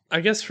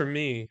 I guess for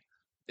me,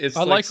 it's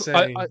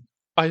saying...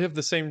 I have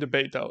the same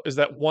debate though. Is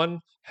that 1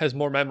 has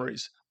more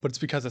memories, but it's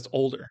because it's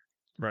older.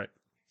 Right.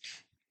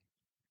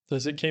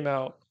 Because it came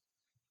out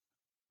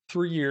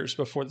 3 years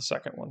before the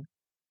second one.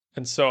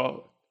 And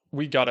so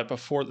we got it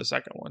before the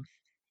second one.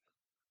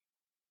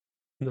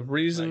 The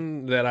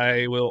reason that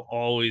I will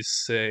always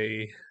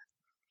say,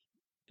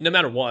 no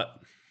matter what,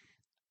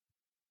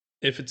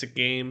 if it's a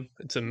game,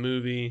 it's a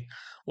movie,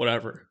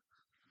 whatever.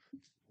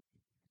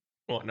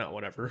 Well, not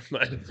whatever,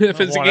 but if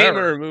it's a game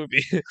or Whatever. a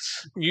movie,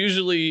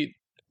 usually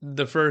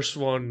the first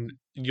one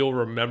you'll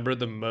remember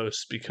the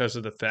most because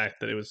of the fact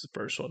that it was the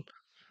first one.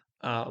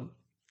 Um,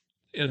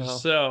 and No,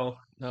 so,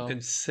 no.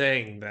 in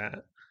saying that,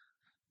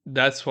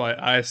 that's why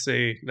I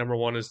say number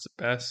one is the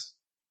best,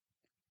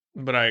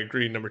 but I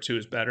agree number two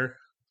is better.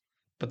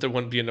 But there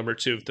wouldn't be a number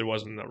two if there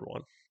wasn't a number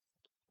one.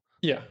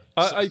 Yeah,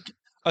 So,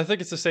 I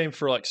think it's the same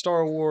for like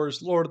Star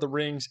Wars, Lord of the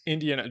Rings,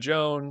 Indiana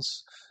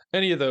Jones.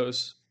 Any of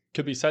those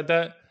could be said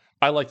that.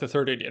 I like the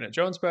third Indiana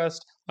Jones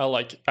best. I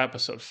like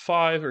episode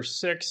 5 or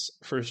 6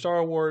 for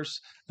Star Wars.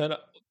 And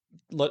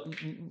let,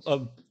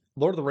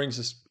 Lord of the Rings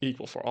is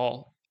equal for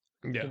all.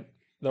 yeah.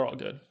 They're all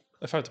good.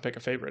 If I have to pick a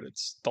favorite,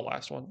 it's the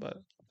last one, but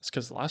it's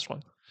because the last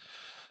one.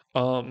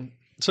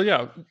 So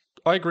yeah,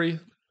 I agree.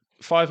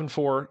 5 and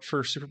 4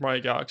 for Super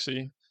Mario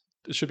Galaxy.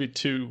 It should be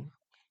 2,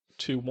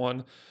 2,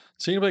 1.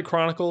 Xenoblade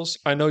Chronicles,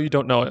 I know you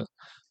don't know it.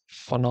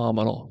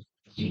 Phenomenal.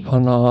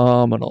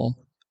 Phenomenal.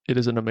 It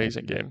is an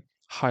amazing game.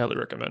 Highly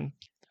recommend.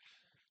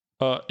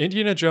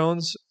 Indiana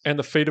Jones and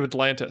the Fate of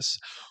Atlantis.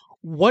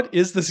 What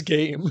is this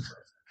game?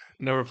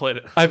 Never played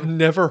it. I've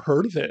never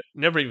heard of it.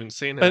 Never even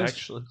seen it, And,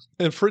 actually.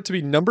 and for it to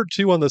be number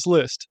 2 on this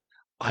list,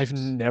 I've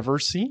never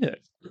seen it.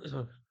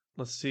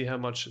 Let's see how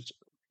much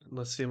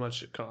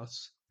it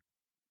costs.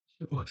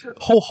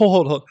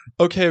 Hold on.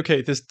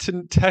 Okay. This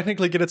didn't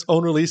technically get its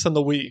own release on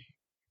the Wii.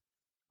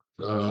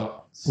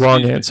 Wrong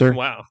Excuse me. answer.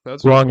 Wow,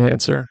 that's Wrong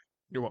answer.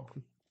 You're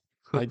welcome.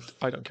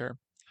 I don't care.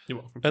 You're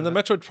welcome. And the for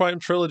that. Metroid Prime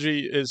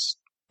trilogy is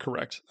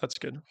correct. That's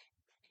good.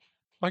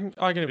 I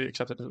can be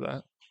accepted to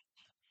that.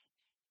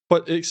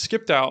 But it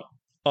skipped out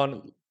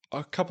on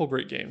a couple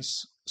great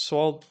games, so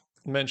I'll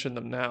mention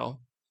them now.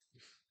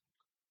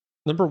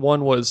 Number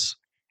 1 was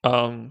we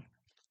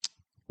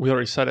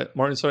already said it.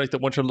 Martin Sonic, the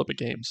Winter Olympic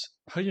Games.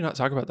 How do you not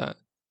talk about that?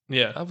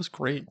 Yeah, That was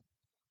great.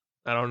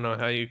 I don't know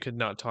how you could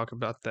not talk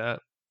about that.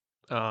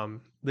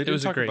 They It did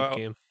was a talk great about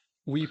game.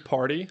 Wii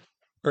Party,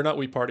 or not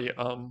Wii Party.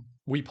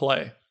 Wii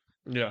Play.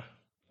 Yeah.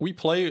 Wii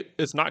Play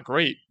is not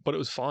great, but it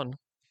was fun.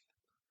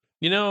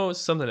 You know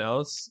something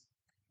else?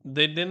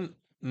 They didn't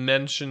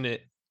mention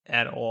it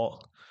at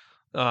all.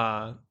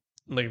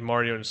 Like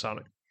Mario and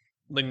Sonic.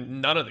 Like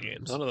none of the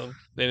games. None of them.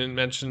 They didn't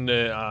mention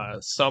the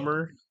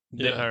summer.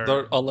 Yeah,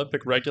 the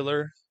Olympic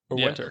regular or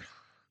Yeah. winter.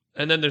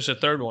 And then there's a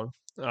third one.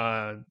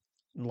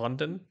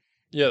 London.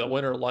 Yeah, the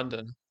winter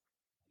London.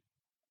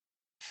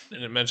 They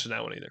didn't mention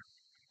that one either.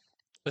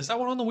 Is that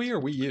one on the Wii or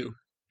Wii U?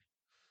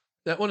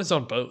 That one is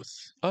on both.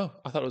 Oh,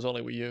 I thought it was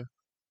only Wii U.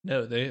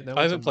 No, that I one's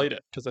haven't on played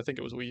it because I think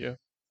it was Wii U.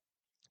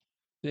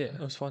 Yeah, It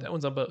was fun. that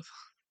one's on both.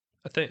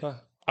 I think.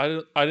 I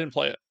didn't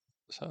play it,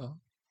 so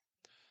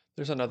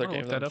there's another I'll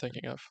game look that that I'm up.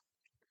 thinking of.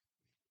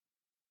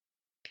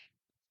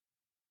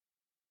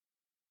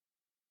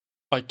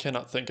 I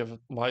cannot think of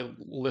my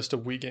list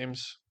of Wii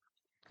games.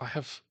 I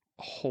have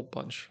a whole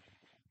bunch.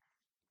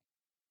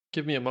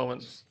 Give me a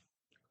moment.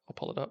 I'll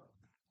pull it up.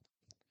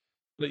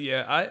 But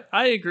yeah,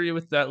 I agree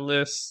with that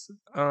list.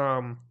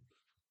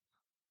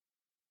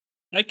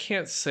 I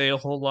can't say a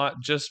whole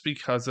lot just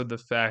because of the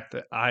fact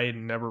that I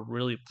never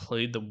really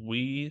played the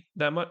Wii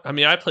that much. I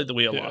mean, I played the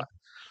Wii a Yeah. lot,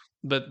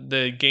 but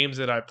the games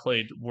that I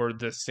played were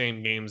the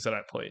same games that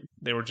I played.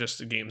 They were just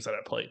the games that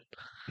I played.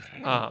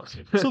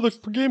 So the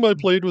game I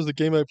played was the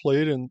game I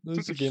played, and this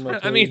is the game I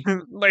played. I mean,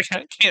 like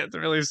I can't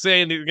really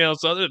say anything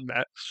else other than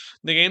that.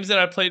 The games that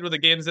I played were the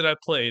games that I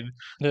played.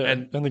 yeah,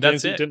 and the that's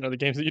games that you it. didn't are the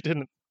games that you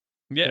didn't.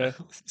 Yeah. Yeah.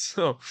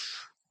 So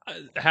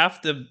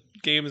half the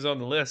games on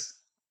the list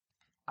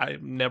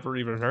I've never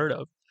even heard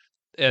of,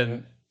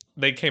 and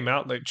they came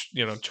out like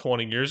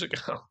 20 years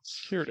ago.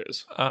 Here it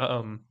is.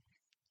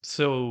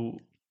 So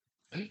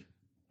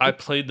I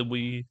played the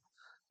Wii,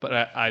 but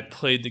I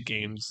played the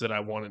games that I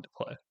wanted to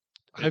play.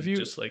 Have you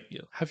just like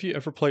Have you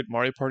ever played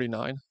Mario Party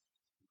 9?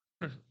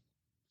 That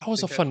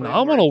was a think I played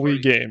phenomenal Mario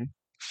Wii Party. game.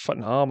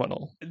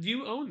 Phenomenal.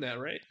 You own that,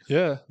 right?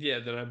 Yeah, Yeah,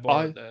 then I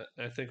borrowed that.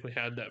 I think we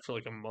had that for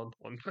like a month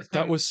one time.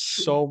 that was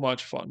so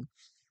much fun.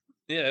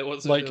 Yeah, it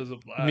was. Like, It was a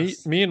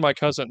blast. Me and my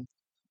cousin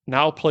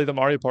now play the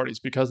Mario parties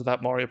because of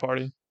that Mario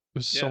Party. It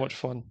was so Yeah. much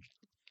fun.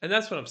 And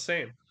that's what I'm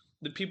saying.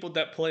 The people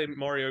that play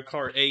Mario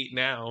Kart 8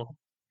 now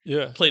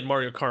Yeah. played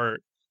Mario Kart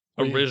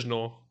Wii.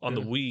 original on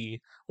the Yeah. Wii,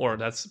 or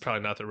that's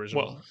probably not the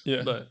original. Well,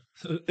 yeah, but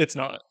it's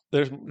not.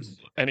 There's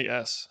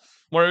NES.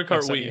 Mario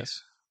Kart Wii.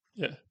 SNES.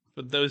 Yeah.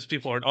 But those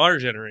people are in our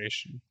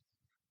generation.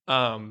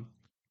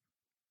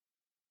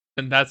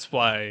 And that's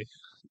why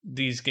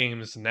these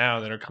games now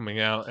that are coming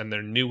out and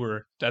they're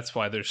newer, that's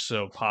why they're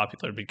so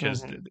popular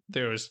because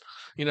there was,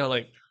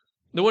 like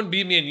there wouldn't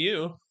be me and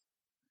you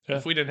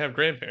if we didn't have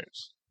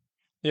grandparents.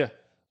 Yeah.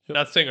 Yep.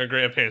 Not saying our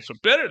grandparents were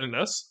better than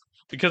us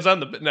because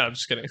I'm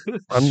just kidding.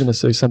 I'm going to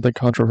say something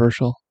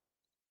controversial.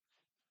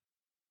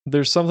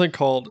 There's something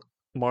called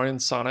Mario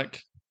and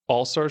Sonic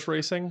All-Stars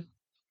Racing.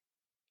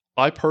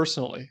 I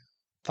personally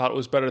thought it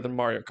was better than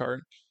Mario Kart.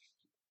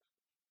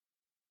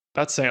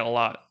 That's saying a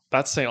lot.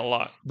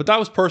 But that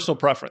was personal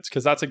preference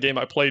because that's a game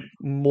I played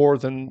more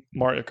than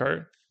Mario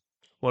Kart.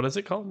 What is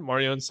it called?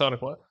 Mario and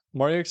Sonic what?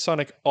 Mario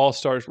Sonic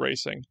All-Stars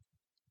Racing.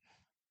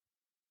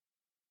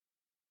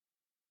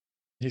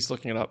 He's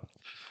looking it up.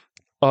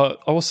 I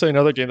will say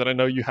another game that I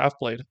know you have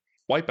played.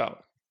 Wipeout.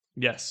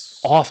 Yes.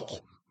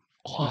 Awful.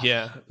 Awful.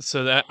 Yeah.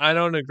 So that I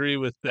don't agree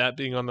with that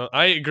being on the.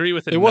 I agree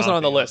with it. It wasn't not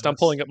on the being list. I'm this.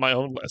 pulling up my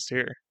own list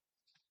here.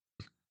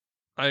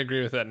 I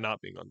agree with that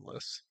not being on the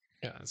list.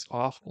 Yeah, it's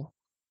awful.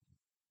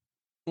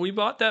 We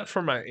bought that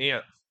for my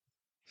aunt.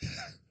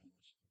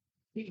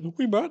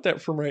 We bought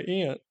that for my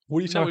aunt. What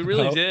are you No, talking we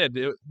really about?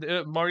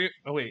 did. Mario.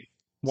 Oh wait,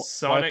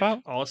 Sonic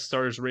Wipeout? All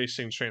Stars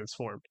Racing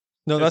Transformed.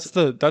 No, It's-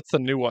 that's the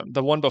new one.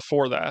 The one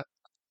before that.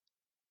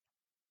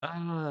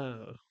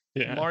 Oh,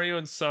 Yeah. Mario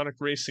and Sonic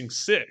Racing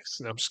 6.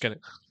 No, I'm just kidding.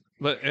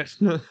 But It's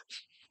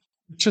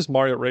just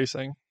Mario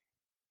Racing.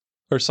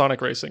 Or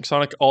Sonic Racing.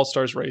 Sonic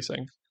All-Stars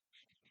Racing.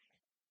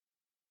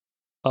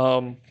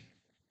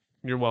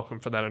 you're welcome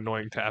for that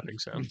annoying tapping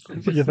sound.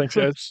 Yeah, thanks,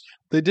 guys.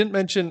 They didn't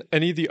mention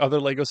any of the other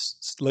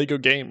Lego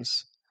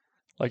games,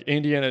 like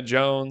Indiana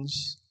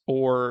Jones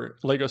or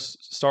Lego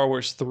Star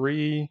Wars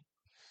 3.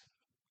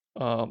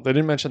 They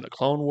didn't mention the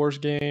Clone Wars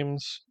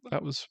games.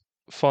 That was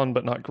fun,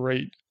 but not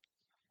great.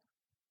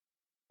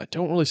 I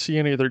don't really see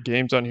any other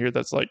games on here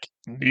that's like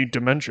need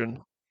to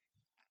mention.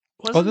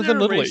 Wasn't Other there than a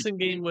Little League. racing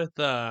game with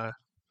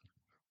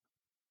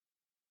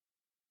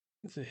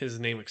his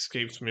name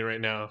escapes me right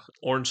now.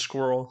 Orange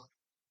Squirrel.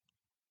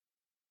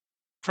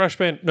 Crash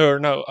Band?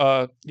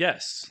 No.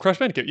 Yes. Crash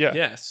Bandicoot. Yeah.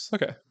 Yes.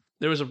 Okay.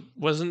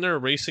 Wasn't there a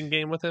racing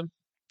game with him?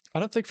 I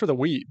don't think for the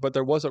Wii, but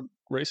there was a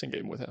racing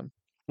game with him.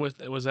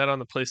 Was that on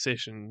the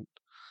PlayStation?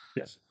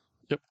 Yes.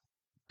 Yep.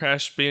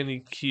 Crash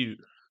Bandicoot.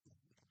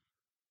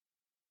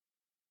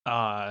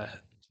 Yeah.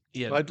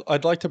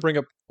 I'd like to bring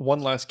up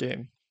one last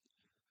game.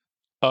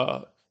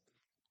 I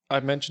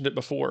mentioned it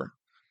before.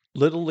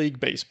 Little League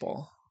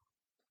Baseball.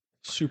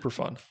 Super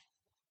fun.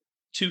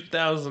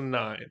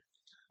 2009.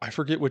 I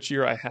forget which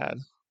year I had.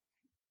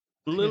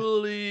 Little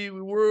League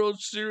World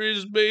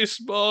Series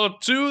Baseball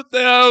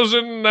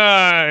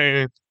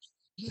 2009.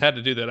 Had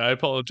to do that. I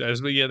apologize,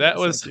 but yeah, that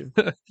Yes, was. thank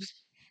that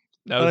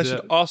And I was should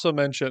it. also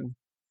mention,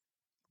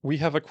 we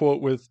have a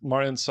quote with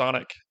Mario and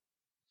Sonic.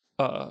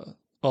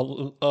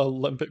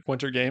 Olympic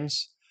Winter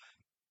Games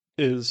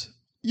is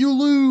 "You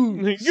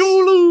lose,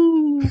 You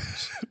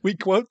lose. we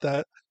quote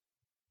that.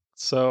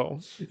 So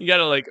You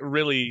gotta like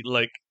really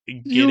like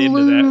get You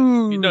into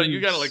that. You know, you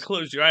gotta lose. like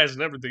close your eyes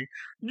and everything.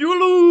 You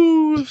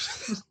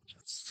lose.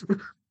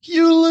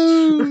 you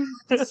lose.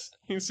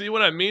 You see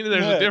what I mean?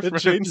 There's Yeah, a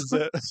difference. It changes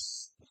it.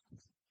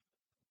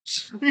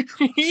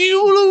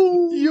 You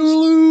lose. You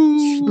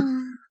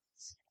lose.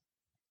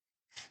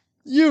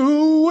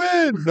 You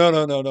win.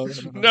 No. No.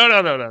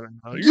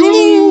 You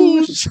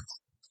You lose.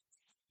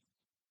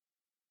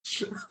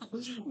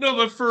 No,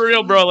 but for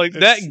real, bro, like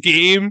that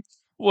game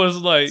was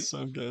like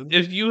So good.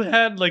 if you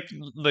had like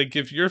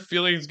if your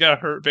feelings got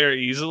hurt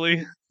very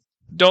easily,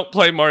 don't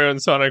play Mario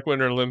and Sonic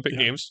Winter Olympic Yeah.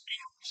 Games.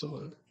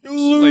 Absolutely.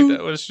 Like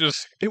that was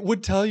just It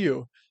would tell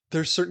you.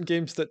 There's certain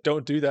games that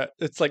don't do that.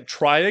 It's like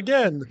try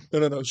again.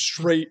 No.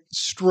 Straight.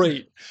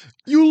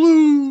 You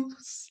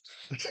lose.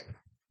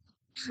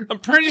 I'm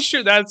pretty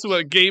sure that's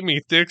what gave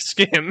me thick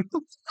skin.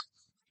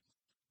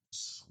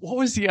 What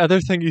was the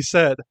other thing he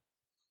said?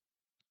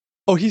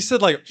 Oh, he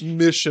said like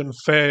mission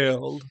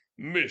failed.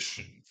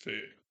 Mission failed.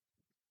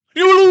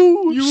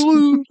 You lose. You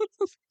lose.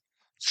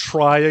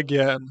 Try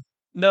again.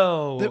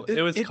 No, It-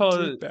 it was it called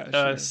did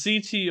bash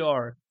you.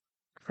 CTR,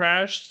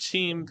 Crash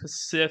Team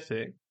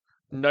Pacific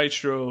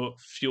Nitro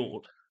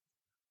Fueled.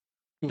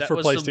 That For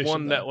was PlayStation, the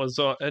one though. that was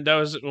on, and that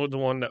was the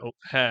one that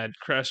had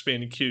Crash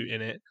Bandicoot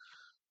in it.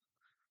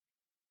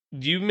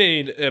 You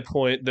made a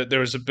point that there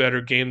was a better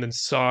game than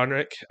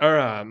Sonic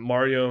or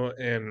Mario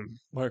and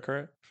Mario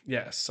Kart.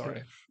 yeah,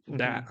 sorry, Mhm.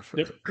 that.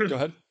 Yep. Go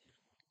ahead.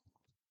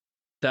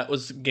 That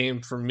was the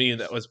game for me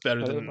that was better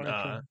Better than than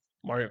Mario Kart.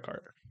 Mario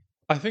Kart.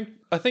 I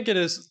think it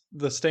is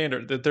the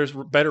standard that there's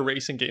better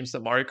racing games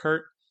than Mario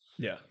Kart,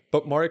 Yeah,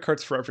 but Mario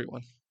Kart's for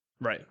everyone.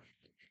 right.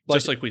 Like-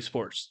 Just like Wii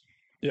Sports,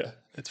 Yeah,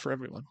 it's for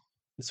everyone.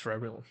 it's for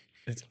everyone.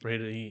 It's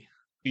rated E.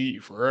 E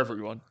for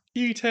everyone.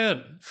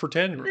 E10 for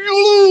 10.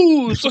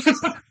 You lose.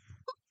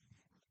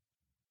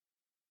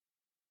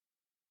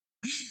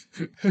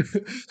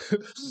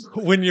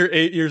 When you're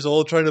 8 years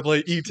old trying to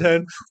play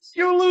E10,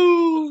 you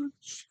lose.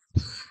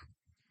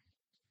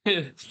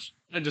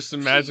 I just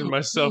imagine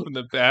myself in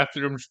the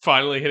bathroom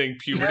finally hitting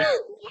puberty.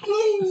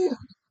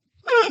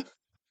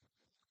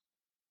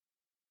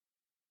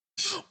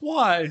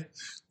 Why?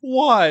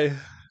 Oh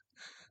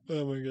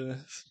my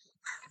goodness.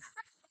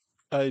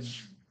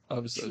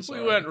 I'm so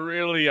sorry. We went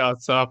really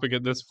off topic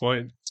at this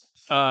point.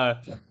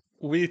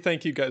 We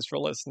thank you guys for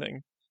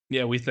listening.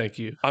 Yeah, we thank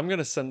you. I'm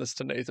gonna send this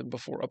to Nathan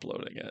before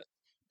uploading it.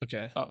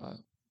 Okay.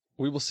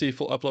 We will see if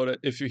we'll upload it.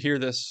 If you hear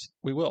this,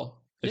 we will.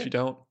 If Yeah. you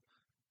don't,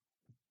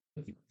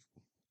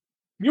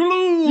 You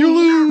lose. you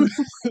lose.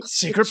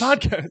 Secret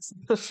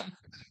podcast.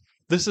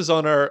 This is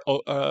on our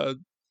You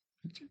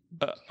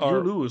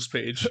lose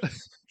page.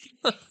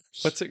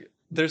 what's it?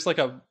 There's like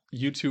a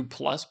YouTube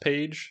Plus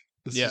page.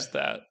 This Yeah. is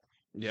that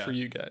Yeah. for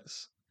you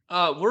guys.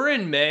 We're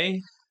in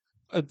May,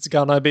 It's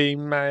gonna be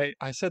May.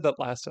 I said that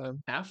last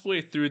time.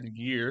 halfway through the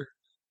year.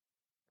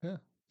 Yeah.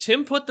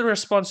 Tim put the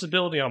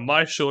responsibility on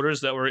my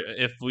shoulders that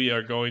if we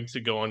are going to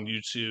go on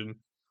YouTube,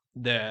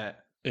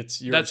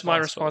 It's your that's my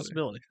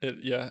responsibility.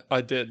 responsibility. Yeah,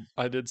 I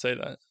did say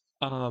that.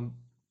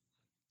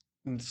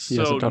 He So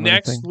hasn't done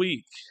next anything.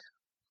 week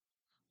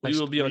we Next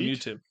will be on week?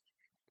 YouTube.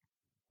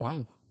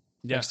 Wow.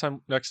 Yeah.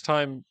 Next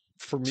time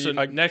for me. So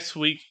next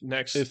week,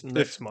 next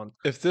month.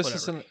 If this whatever.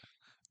 isn't,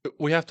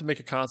 we have to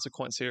make a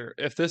consequence here.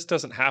 If this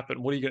doesn't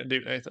happen, what are you gonna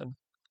do, Nathan?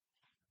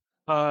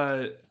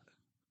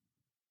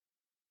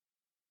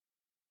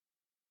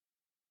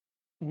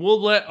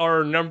 We'll let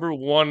our number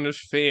one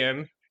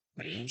fan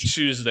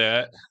choose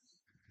that.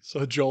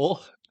 So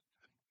Joel.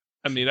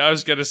 I mean, I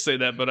was gonna say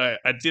that, but I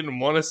didn't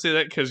want to say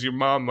that because your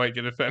mom might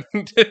get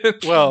offended.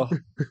 Well,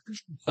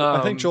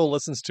 I think Joel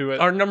listens to it.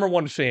 Our number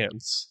one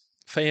fans,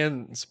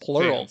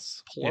 Plural.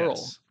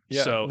 Yes.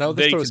 Yeah. So now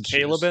this they throws can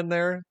Caleb choose. in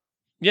there.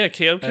 Yeah,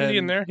 Caleb can be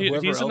in And there.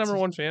 whoever He's the else number is-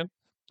 one fan.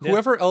 Yeah.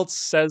 Whoever else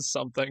says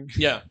something.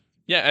 Yeah,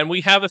 and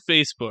we have a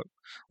Facebook.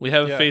 We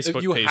have a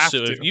Facebook you page. have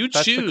so to. if you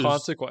That's choose, the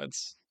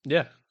consequence.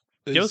 yeah,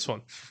 give is us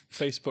one.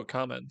 Facebook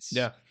comments.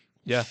 Yeah,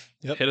 Yep.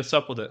 hit us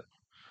up with it.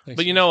 Thanks,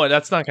 But you know what?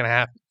 That's not going to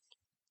happen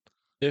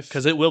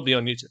because it will be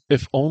on YouTube.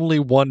 if only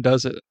one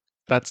does it,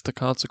 that's the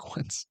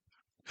consequence.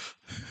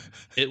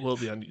 It will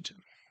be on YouTube.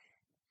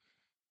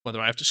 Whether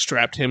I have to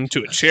strap him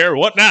to a chair or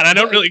whatnot, I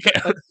don't really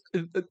care.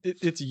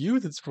 It's you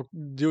that's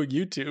doing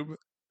YouTube.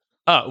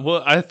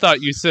 Well, I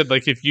thought you said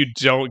like if you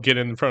don't get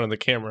in front of the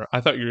camera. I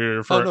thought you were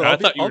referring. I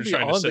thought you were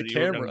trying to say that you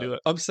were going to do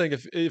it. I'm saying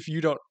if you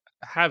don't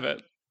have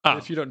it,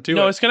 if you don't do it,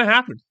 no, it's going to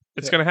happen.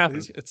 It's going to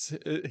happen. It's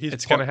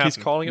going to happen. He's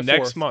calling it next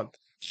forth. month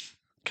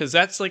because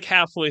that's like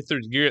halfway through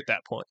the year at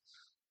that point.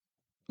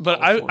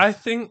 But I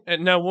think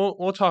now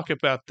we'll talk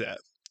about that.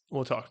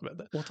 We'll talk about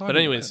that. But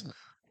anyways,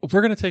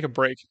 we're going to take a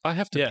break. I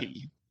have to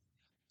pee.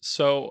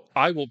 So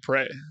I will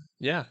pray.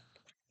 Yeah.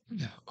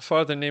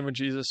 Father, in the name of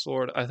Jesus,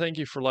 Lord, I thank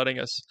you for letting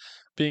us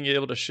being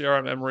able to share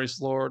our memories,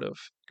 Lord, of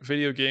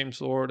video games,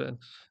 Lord. And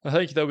I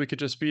thank you that we could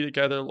just be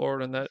together,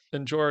 Lord, and that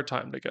enjoy our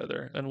time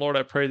together. And Lord,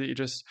 I pray that you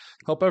just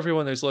help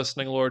everyone who's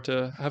listening, Lord,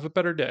 to have a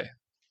better day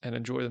and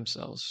enjoy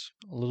themselves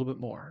a little bit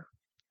more.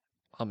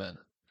 Amen.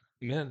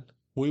 Amen.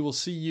 We will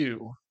see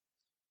you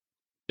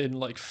in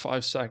like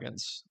 5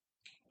 seconds.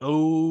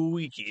 Oh,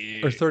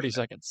 yeah. Or 30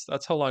 seconds.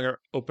 That's how long our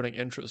opening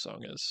intro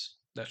song is.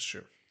 That's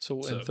true. So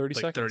in 30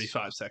 like seconds?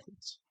 35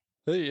 seconds.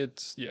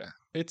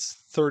 It's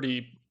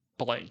 30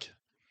 blank.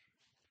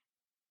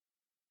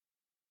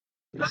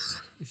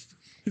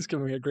 He's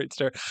giving me a great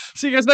stare. See you guys next